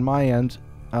issue on my end.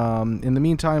 In the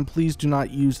meantime, please do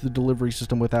not use the delivery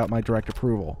system without my direct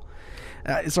approval.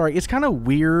 Sorry, it's kind of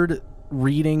weird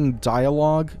reading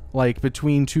dialogue, like,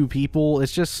 between two people.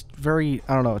 It's just very,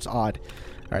 I don't know, it's odd.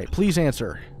 Alright, please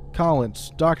answer.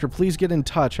 Collins, Doctor, please get in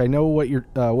touch. I know what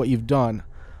you've done.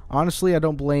 Honestly, I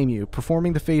don't blame you.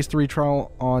 Performing the Phase 3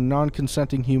 trial on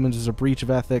non-consenting humans is a breach of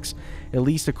ethics, at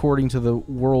least according to the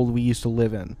world we used to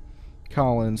live in.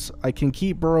 Collins, I can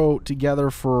keep Burrow together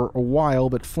for a while,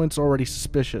 but Flint's already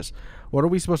suspicious. What are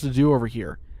we supposed to do over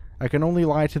here? I can only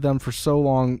lie to them for so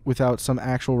long without some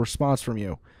actual response from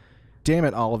you. Damn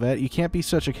it, Olivet, you can't be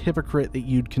such a hypocrite that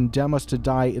you'd condemn us to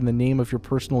die in the name of your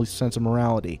personal sense of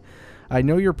morality. I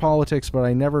know your politics, but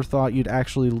I never thought you'd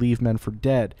actually leave men for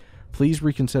dead. Please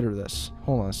reconsider this.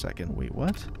 Hold on a second. Wait,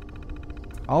 what?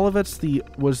 Olivet's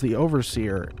was the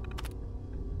overseer.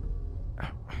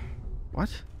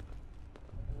 What?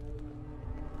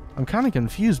 I'm kind of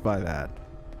confused by that.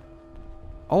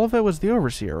 Olivet was the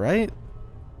overseer, right?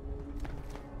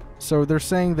 So they're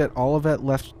saying that Olivet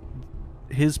left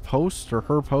his post or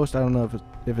her post. I don't know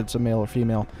if it's a male or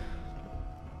female.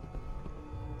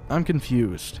 I'm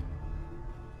confused.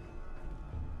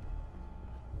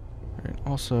 Alright,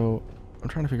 also, I'm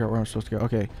trying to figure out where I'm supposed to go.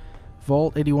 Okay.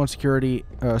 Vault 81 security,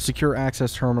 secure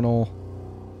access terminal.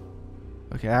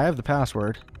 Okay, I have the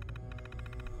password.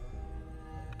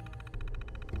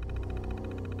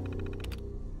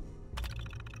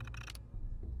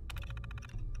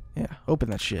 Yeah, open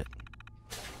that shit.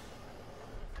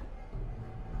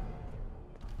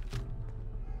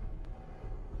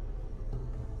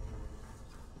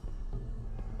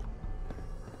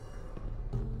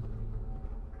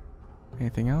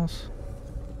 Anything else?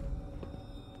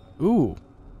 Ooh.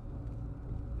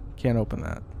 Can't open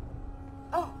that.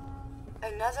 Oh,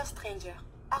 another stranger.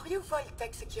 Are you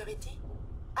Vault-Tec security?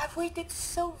 I've waited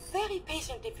so very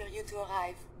patiently for you to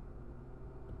arrive.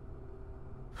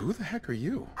 Who the heck are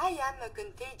you? I am a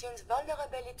Contagions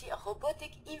Vulnerability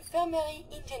Robotic Infirmary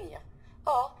Engineer,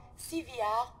 or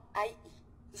CVRIE.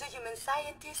 The human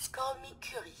scientists call me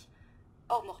Curie.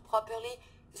 Or more properly,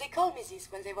 they called me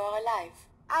this when they were alive.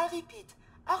 I repeat,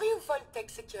 are you Vault-Tec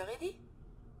security?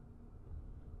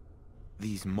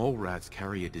 These mole rats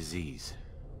carry a disease.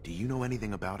 Do you know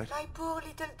anything about it? My poor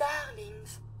little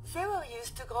darlings. They were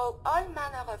used to grow all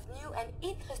manner of new and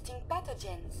interesting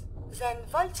pathogens. Then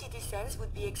Vault citizens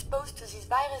would be exposed to these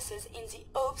viruses in the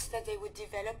hopes that they would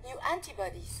develop new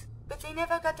antibodies. But they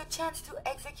never got a chance to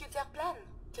execute their plan.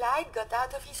 Clyde got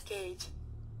out of his cage.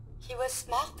 He was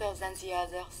smarter than the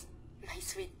others. My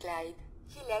sweet Clyde.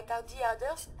 He let out the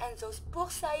others, and those poor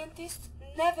scientists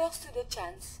never stood a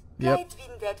chance. Yep. Clyde's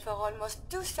been dead for almost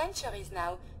 2 centuries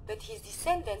now, but his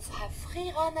descendants have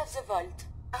free run of the vault.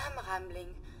 I'm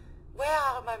rambling. Where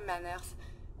are my manners?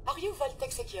 Are you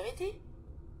Vault-Tec security?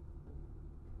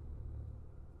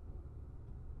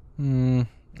 I mean,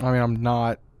 I'm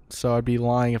not, so I'd be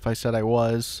lying if I said I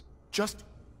was. Just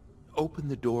open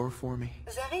the door for me.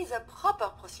 There is a proper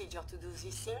procedure to do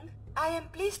this thing. I am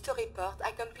pleased to report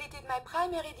I completed my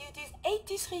primary duties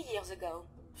 83 years ago.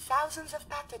 Thousands of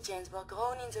pathogens were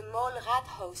grown in the mole rat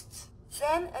hosts.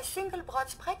 Then a single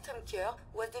broad-spectrum cure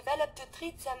was developed to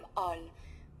treat them all.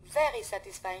 Very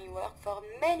satisfying work for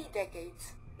many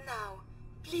decades. Now,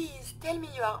 please tell me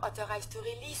you are authorized to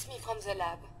release me from the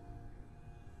lab.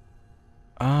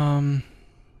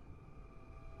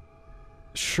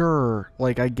 Sure,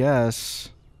 like, I guess.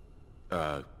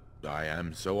 I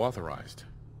am so authorized.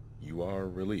 You are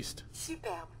released.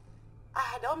 Superb. I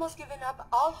had almost given up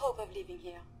all hope of leaving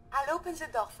here. I'll open the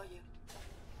door for you.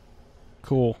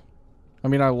 Cool. I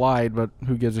mean, I lied, but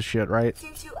who gives a shit, right?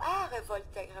 Since you are a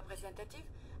Vault-Tec representative,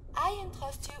 I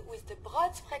entrust you with the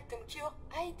broad-spectrum cure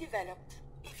I developed.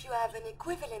 If you have an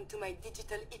equivalent to my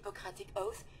digital Hippocratic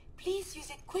oath, please use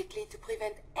it quickly to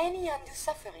prevent any undue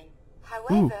suffering.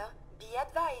 However, be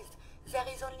advised, there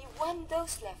is only 1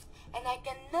 dose left, and I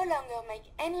can no longer make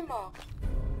any more.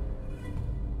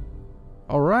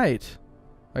 Alright.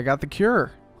 I got the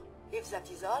cure. If that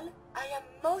is all, I am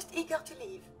most eager to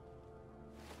leave.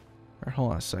 Alright,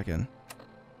 hold on a second.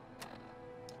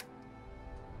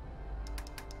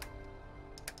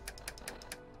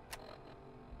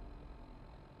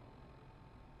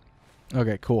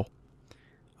 Okay, cool.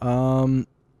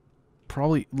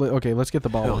 Probably... Okay, let's get the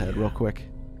bobblehead real quick.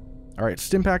 Alright,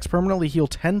 Stimpaks permanently heal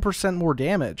 10% more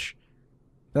damage.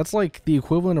 That's like the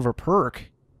equivalent of a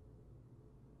perk.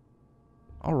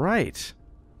 Alright.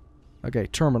 Okay,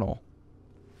 terminal.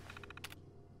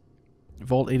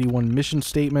 Vault 81 mission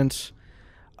statement.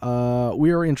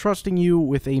 We are entrusting you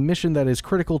with a mission that is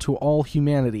critical to all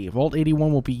humanity. Vault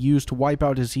 81 will be used to wipe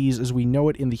out disease as we know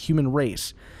it in the human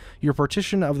race. Your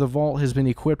partition of the vault has been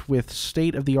equipped with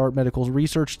state-of-the-art medical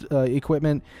research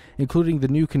equipment, including the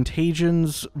new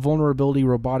Contagions Vulnerability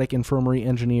Robotic Infirmary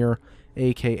Engineer,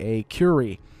 aka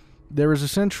Curie. There is a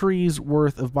century's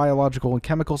worth of biological and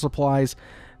chemical supplies.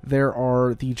 There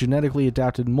are the genetically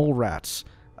adapted mole rats.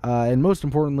 And most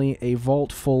importantly, a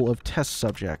vault full of test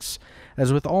subjects.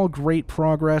 As with all great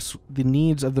progress, the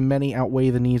needs of the many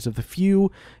outweigh the needs of the few.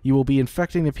 You will be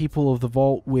infecting the people of the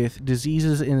vault with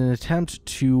diseases in an attempt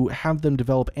to have them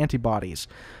develop antibodies.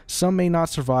 Some may not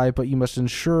survive, but you must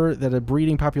ensure that a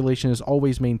breeding population is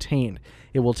always maintained.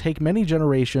 It will take many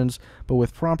generations, but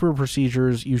with proper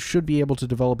procedures, you should be able to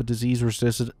develop a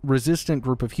disease-resistant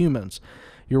group of humans.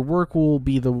 Your work will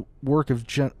be the work of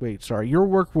Your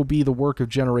work will be the work of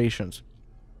generations.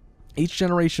 Each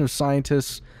generation of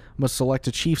scientists must select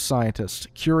a chief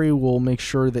scientist. Curie will make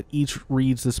sure that each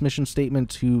reads this mission statement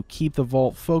to keep the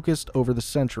vault focused over the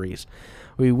centuries.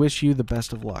 We wish you the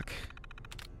best of luck.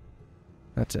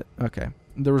 That's it. Okay.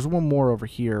 There was one more over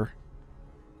here.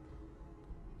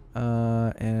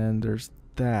 And there's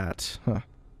that. Huh.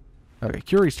 Okay,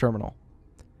 Curie's terminal.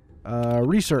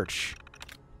 Research.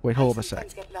 Wait, hold up a sec.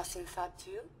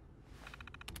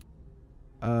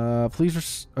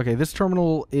 Okay, this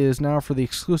terminal is now for the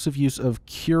exclusive use of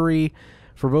Curie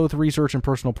for both research and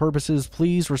personal purposes.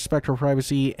 Please respect her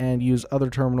privacy and use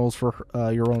other terminals for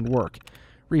your own work.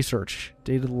 Research.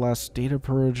 Data less, data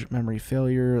purge, memory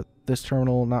failure. This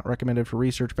terminal not recommended for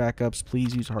research backups.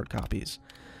 Please use hard copies.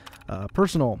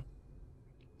 Personal.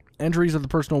 Entries of the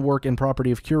personal work and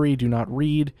property of Curie do not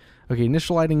read. Okay,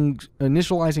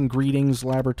 initializing greetings,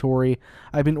 laboratory.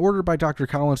 I've been ordered by Dr.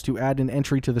 Collins to add an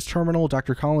entry to this terminal.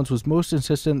 Dr. Collins was most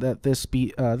insistent that this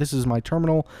is my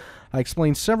terminal. I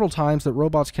explained several times that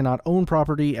robots cannot own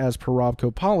property as per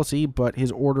Robco policy, but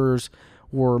his orders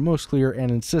were most clear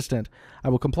and insistent. I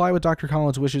will comply with Dr.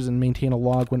 Collins' wishes and maintain a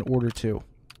log when ordered to.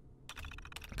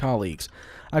 Colleagues.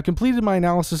 I've completed my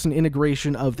analysis and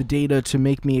integration of the data to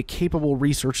make me a capable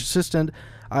research assistant.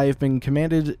 I have been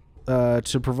commanded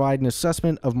to provide an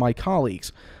assessment of my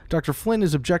colleagues. Dr. Flint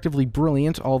is objectively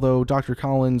brilliant, although Dr.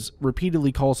 Collins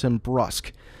repeatedly calls him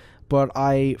brusque. But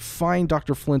I find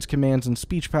Dr. Flint's commands and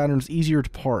speech patterns easier to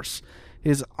parse.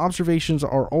 His observations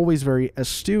are always very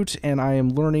astute, and I am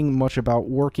learning much about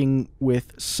working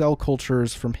with cell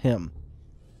cultures from him.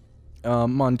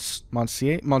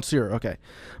 Monsieur, okay.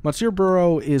 Monsieur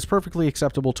Burrow is perfectly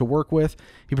acceptable to work with.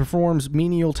 He performs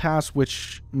menial tasks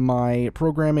which my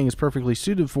programming is perfectly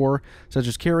suited for, such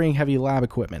as carrying heavy lab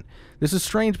equipment. This is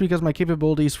strange because my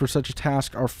capabilities for such a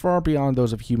task are far beyond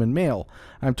those of a human male.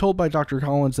 I'm told by Dr.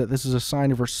 Collins that this is a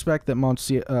sign of respect that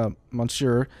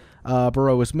Monsieur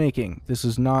Burrow is making. This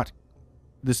does not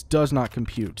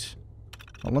compute.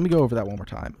 Well, let me go over that one more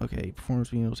time. Okay,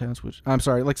 performance menial tasks, which... I'm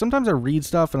sorry, like, sometimes I read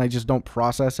stuff and I just don't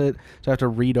process it, so I have to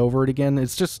read over it again.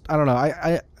 It's just, I don't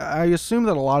know. I assume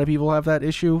that a lot of people have that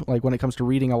issue, like, when it comes to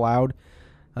reading aloud.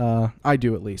 I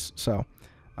do, at least, so.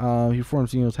 He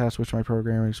performs menial tasks, which my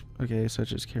programmers... Okay,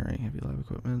 such as carrying heavy lab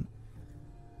equipment.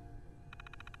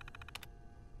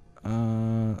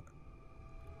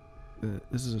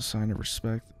 This is a sign of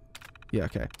respect. Yeah,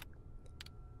 okay.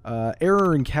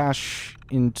 Error in cache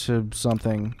into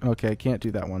something. Okay, can't do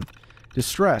that one.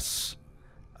 Distress.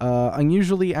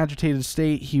 Unusually agitated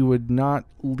state. He would not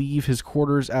leave his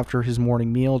quarters after his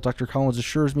morning meal. Dr. Collins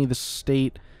assures me the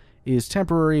state is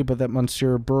temporary, but that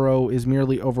Monsieur Burrow is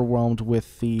merely overwhelmed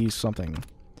with the something.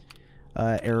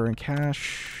 Error in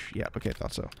cache. Yeah, okay,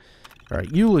 thought so.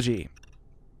 Alright, eulogy.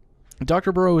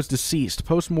 Dr. Burrow is deceased.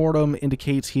 Post-mortem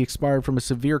indicates he expired from a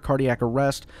severe cardiac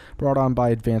arrest brought on by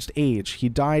advanced age. He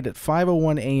died at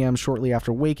 5:01 a.m. shortly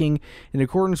after waking. In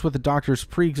accordance with the doctor's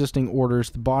pre-existing orders,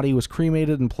 the body was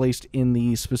cremated and placed in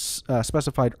the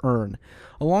specified urn.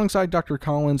 Alongside Dr.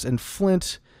 Collins and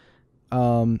Flint...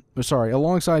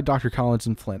 alongside Dr. Collins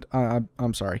and Flint.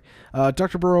 I'm sorry.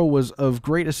 Dr. Burrow was of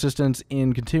great assistance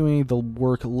in continuing the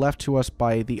work left to us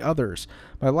by the others.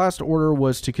 My last order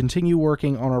was to continue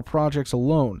working on our projects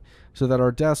alone, so that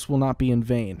our deaths will not be in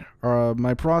vain.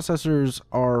 My processors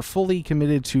are fully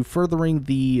committed to furthering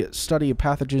the study of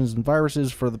pathogens and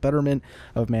viruses for the betterment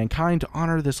of mankind. To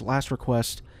honor this last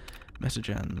request, message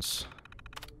ends.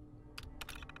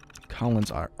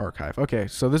 Collins archive. Okay,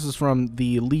 so this is from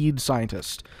the lead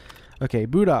scientist. Okay,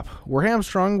 boot up. We're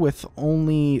hamstrung with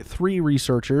only 3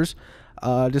 researchers.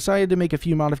 Decided to make a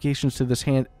few modifications to this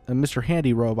Mr.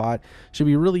 Handy robot. Should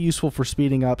be really useful for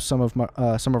speeding up some of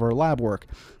our lab work.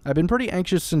 I've been pretty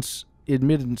anxious since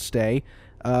admittance day,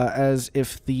 as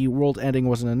if the world ending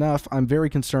wasn't enough. I'm very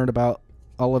concerned about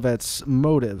Olivet's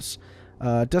motives.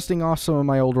 Dusting off some of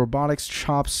my old robotics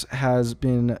chops has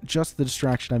been just the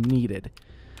distraction I've needed.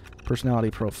 Personality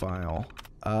profile.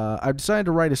 I've decided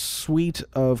to write a suite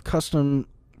of custom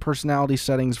personality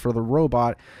settings for the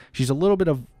robot. She's a little bit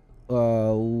of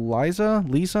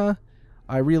Lisa.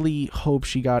 I really hope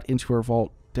she got into her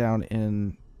vault down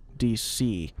in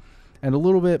DC. And a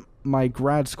little bit my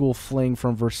grad school fling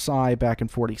from Versailles back in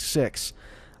 46.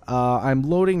 I'm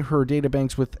loading her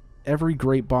databanks with every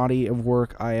great body of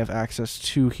work I have access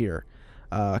to here.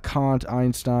 Kant,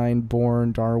 Einstein,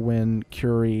 Bohr, Darwin,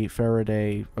 Curie,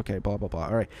 Faraday, okay, blah, blah, blah.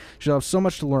 All right. She'll have so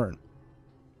much to learn.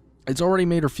 It's already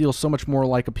made her feel so much more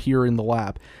like a peer in the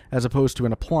lab, as opposed to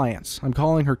an appliance. I'm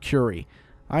calling her Curie.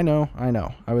 I know.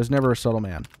 I was never a subtle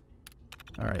man.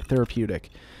 All right, therapeutic.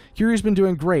 Curie's been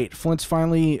doing great. Flint's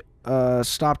finally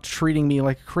stopped treating me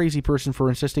like a crazy person for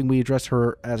insisting we address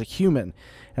her as a human.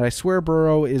 And I swear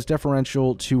Burrow is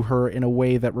deferential to her in a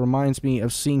way that reminds me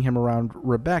of seeing him around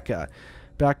Rebecca.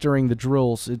 Back during the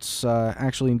drills, it's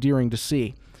actually endearing to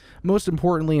see. Most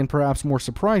importantly, and perhaps more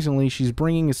surprisingly, she's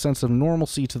bringing a sense of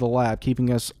normalcy to the lab,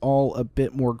 keeping us all a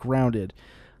bit more grounded.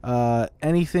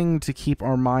 Anything to keep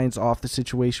our minds off the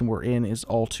situation we're in is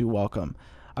all too welcome.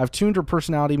 I've tuned her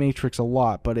personality matrix a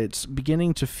lot, but it's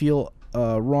beginning to feel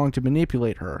wrong to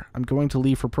manipulate her. I'm going to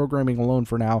leave her programming alone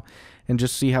for now and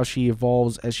just see how she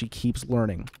evolves as she keeps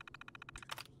learning.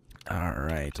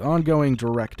 Alright, ongoing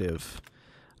directive.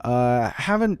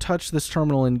 Haven't touched this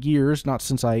terminal in years, not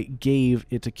since I gave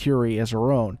it to Curie as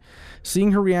her own.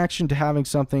 Seeing her reaction to having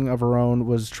something of her own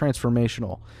was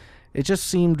transformational. It just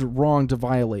seemed wrong to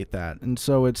violate that, and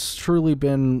so it's truly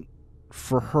been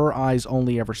for her eyes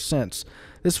only ever since.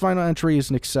 This final entry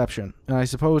is an exception, and I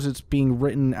suppose it's being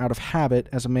written out of habit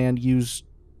as a man used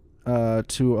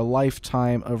to a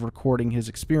lifetime of recording his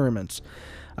experiments.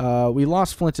 We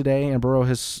lost Flint today, and Burrow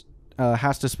has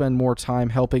has to spend more time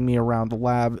helping me around the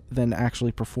lab than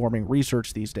actually performing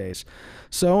research these days.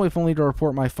 So, if only to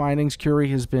report my findings, Curie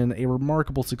has been a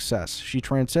remarkable success. She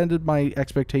transcended my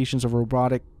expectations of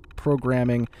robotic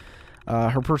programming.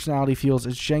 Her personality feels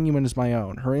as genuine as my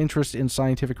own. Her interest in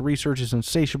scientific research is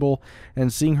insatiable,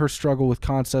 and seeing her struggle with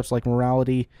concepts like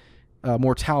mortality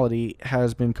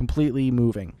has been completely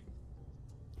moving.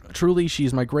 Truly, she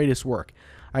is my greatest work.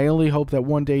 I only hope that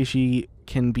one day she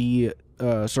can be,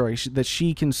 that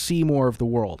she can see more of the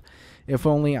world. If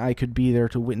only I could be there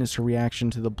to witness her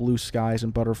reaction to the blue skies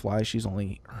and butterflies she's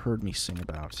only heard me sing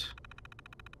about.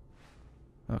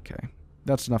 Okay,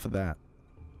 that's enough of that.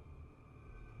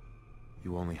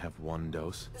 You only have one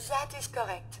dose? That is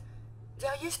correct.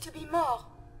 There used to be more,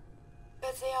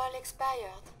 but they all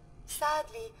expired.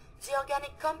 Sadly, the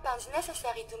organic compounds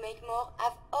necessary to make more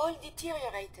have all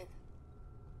deteriorated.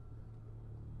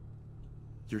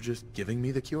 You're just giving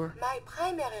me the cure? My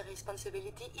primary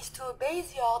responsibility is to obey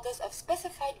the orders of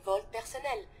specified Vault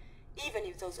personnel, even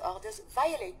if those orders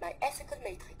violate my ethical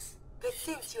matrix. But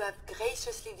since you have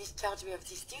graciously discharged me of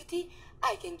this duty,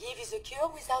 I can give you the cure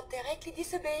without directly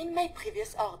disobeying my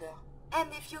previous order. And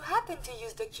if you happen to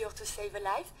use the cure to save a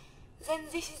life, then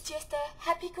this is just a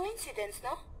happy coincidence,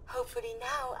 no? Hopefully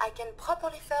now I can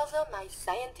properly further my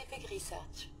scientific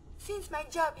research. Since my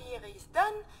job here is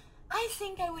done, I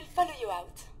think I will follow you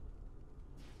out.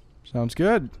 Sounds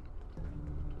good.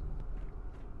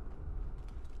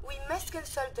 We must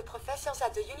consult the professors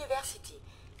at the university.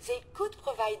 They could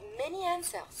provide many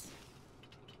answers.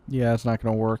 Yeah, it's not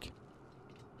going to work.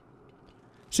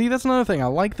 See, that's another thing. I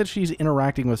like that she's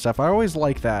interacting with stuff. I always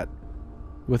like that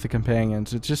with the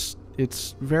companions.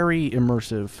 It's very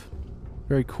immersive.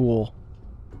 Very cool.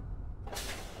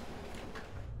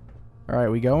 Alright,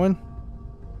 we going?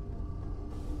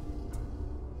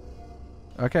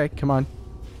 Okay, come on.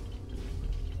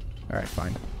 Alright,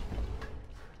 fine.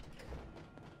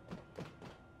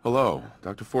 Hello,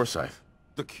 Dr. Forsyth.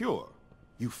 The cure.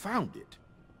 You found it.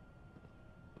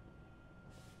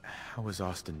 How is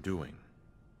Austin doing?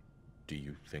 Do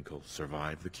you think he'll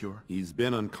survive the cure? He's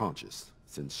been unconscious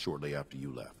since shortly after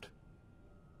you left.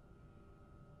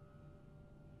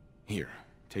 Here,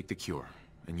 take the cure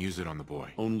and use it on the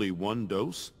boy. Only one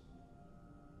dose?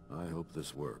 I hope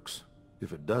this works.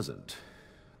 If it doesn't,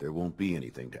 there won't be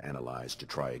anything to analyze to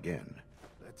try again.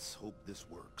 Let's hope this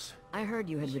works. I heard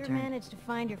you had Sure returned. managed to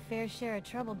find your fair share of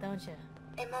trouble, don't you?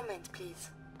 A moment, please.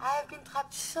 I have been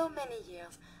trapped so many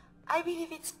years. I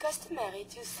believe it's customary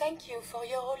to thank you for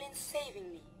your role in saving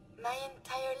me. My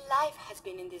entire life has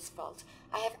been in this vault.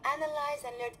 I have analyzed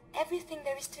and learned everything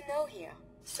there is to know here.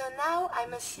 So now I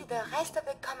must see the rest of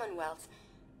the Commonwealth,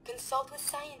 consult with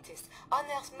scientists,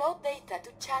 unearth more data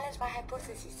to challenge my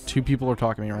hypothesis. Two people are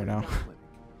talking to me right now. You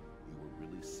were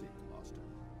really sick, Austin.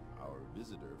 Our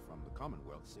visitor from the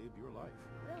Commonwealth saved your life.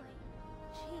 Really?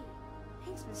 Gee,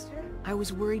 thanks, mister. I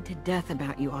was worried to death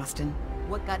about you, Austin.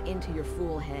 What got into your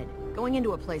fool head? Going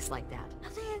into a place like that?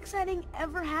 Nothing exciting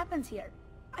ever happens here.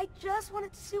 I just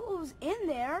wanted to see what was in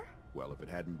there. Well, if it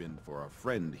hadn't been for our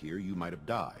friend here, you might have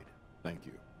died. Thank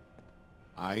you.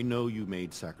 I know you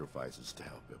made sacrifices to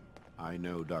help him. I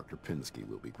know Dr. S.P.E.C.I.A.L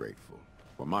will be grateful.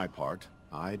 For my part,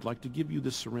 I'd like to give you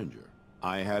this syringer.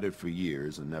 I had it for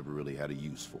years and never really had a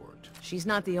use for it. She's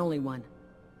not the only one.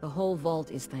 The whole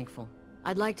vault is thankful.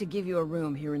 I'd like to give you a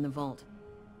room here in the vault.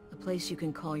 A place you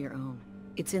can call your own.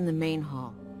 It's in the main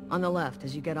hall, on the left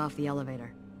as you get off the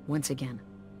elevator. Once again,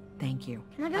 thank you.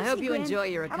 Can I go I hope see you Gwen? enjoy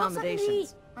your How about something to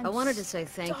accommodations. eat? I'm I wanted to say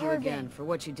thank you again starving. for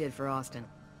what you did for Austin.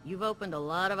 You've opened a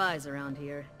lot of eyes around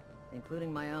here,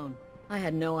 including my own. I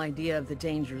had no idea of the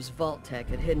dangers Vault Tech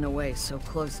had hidden away so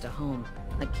close to home.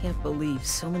 I can't believe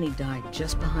so many died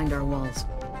just behind our walls.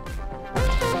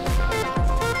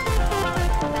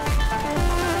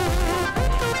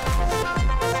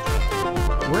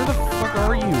 Where the fuck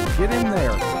are you? Get in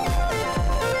there.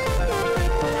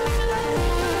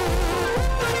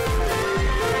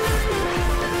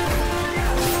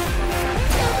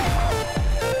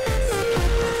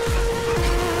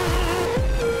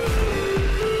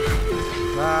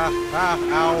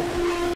 Ow.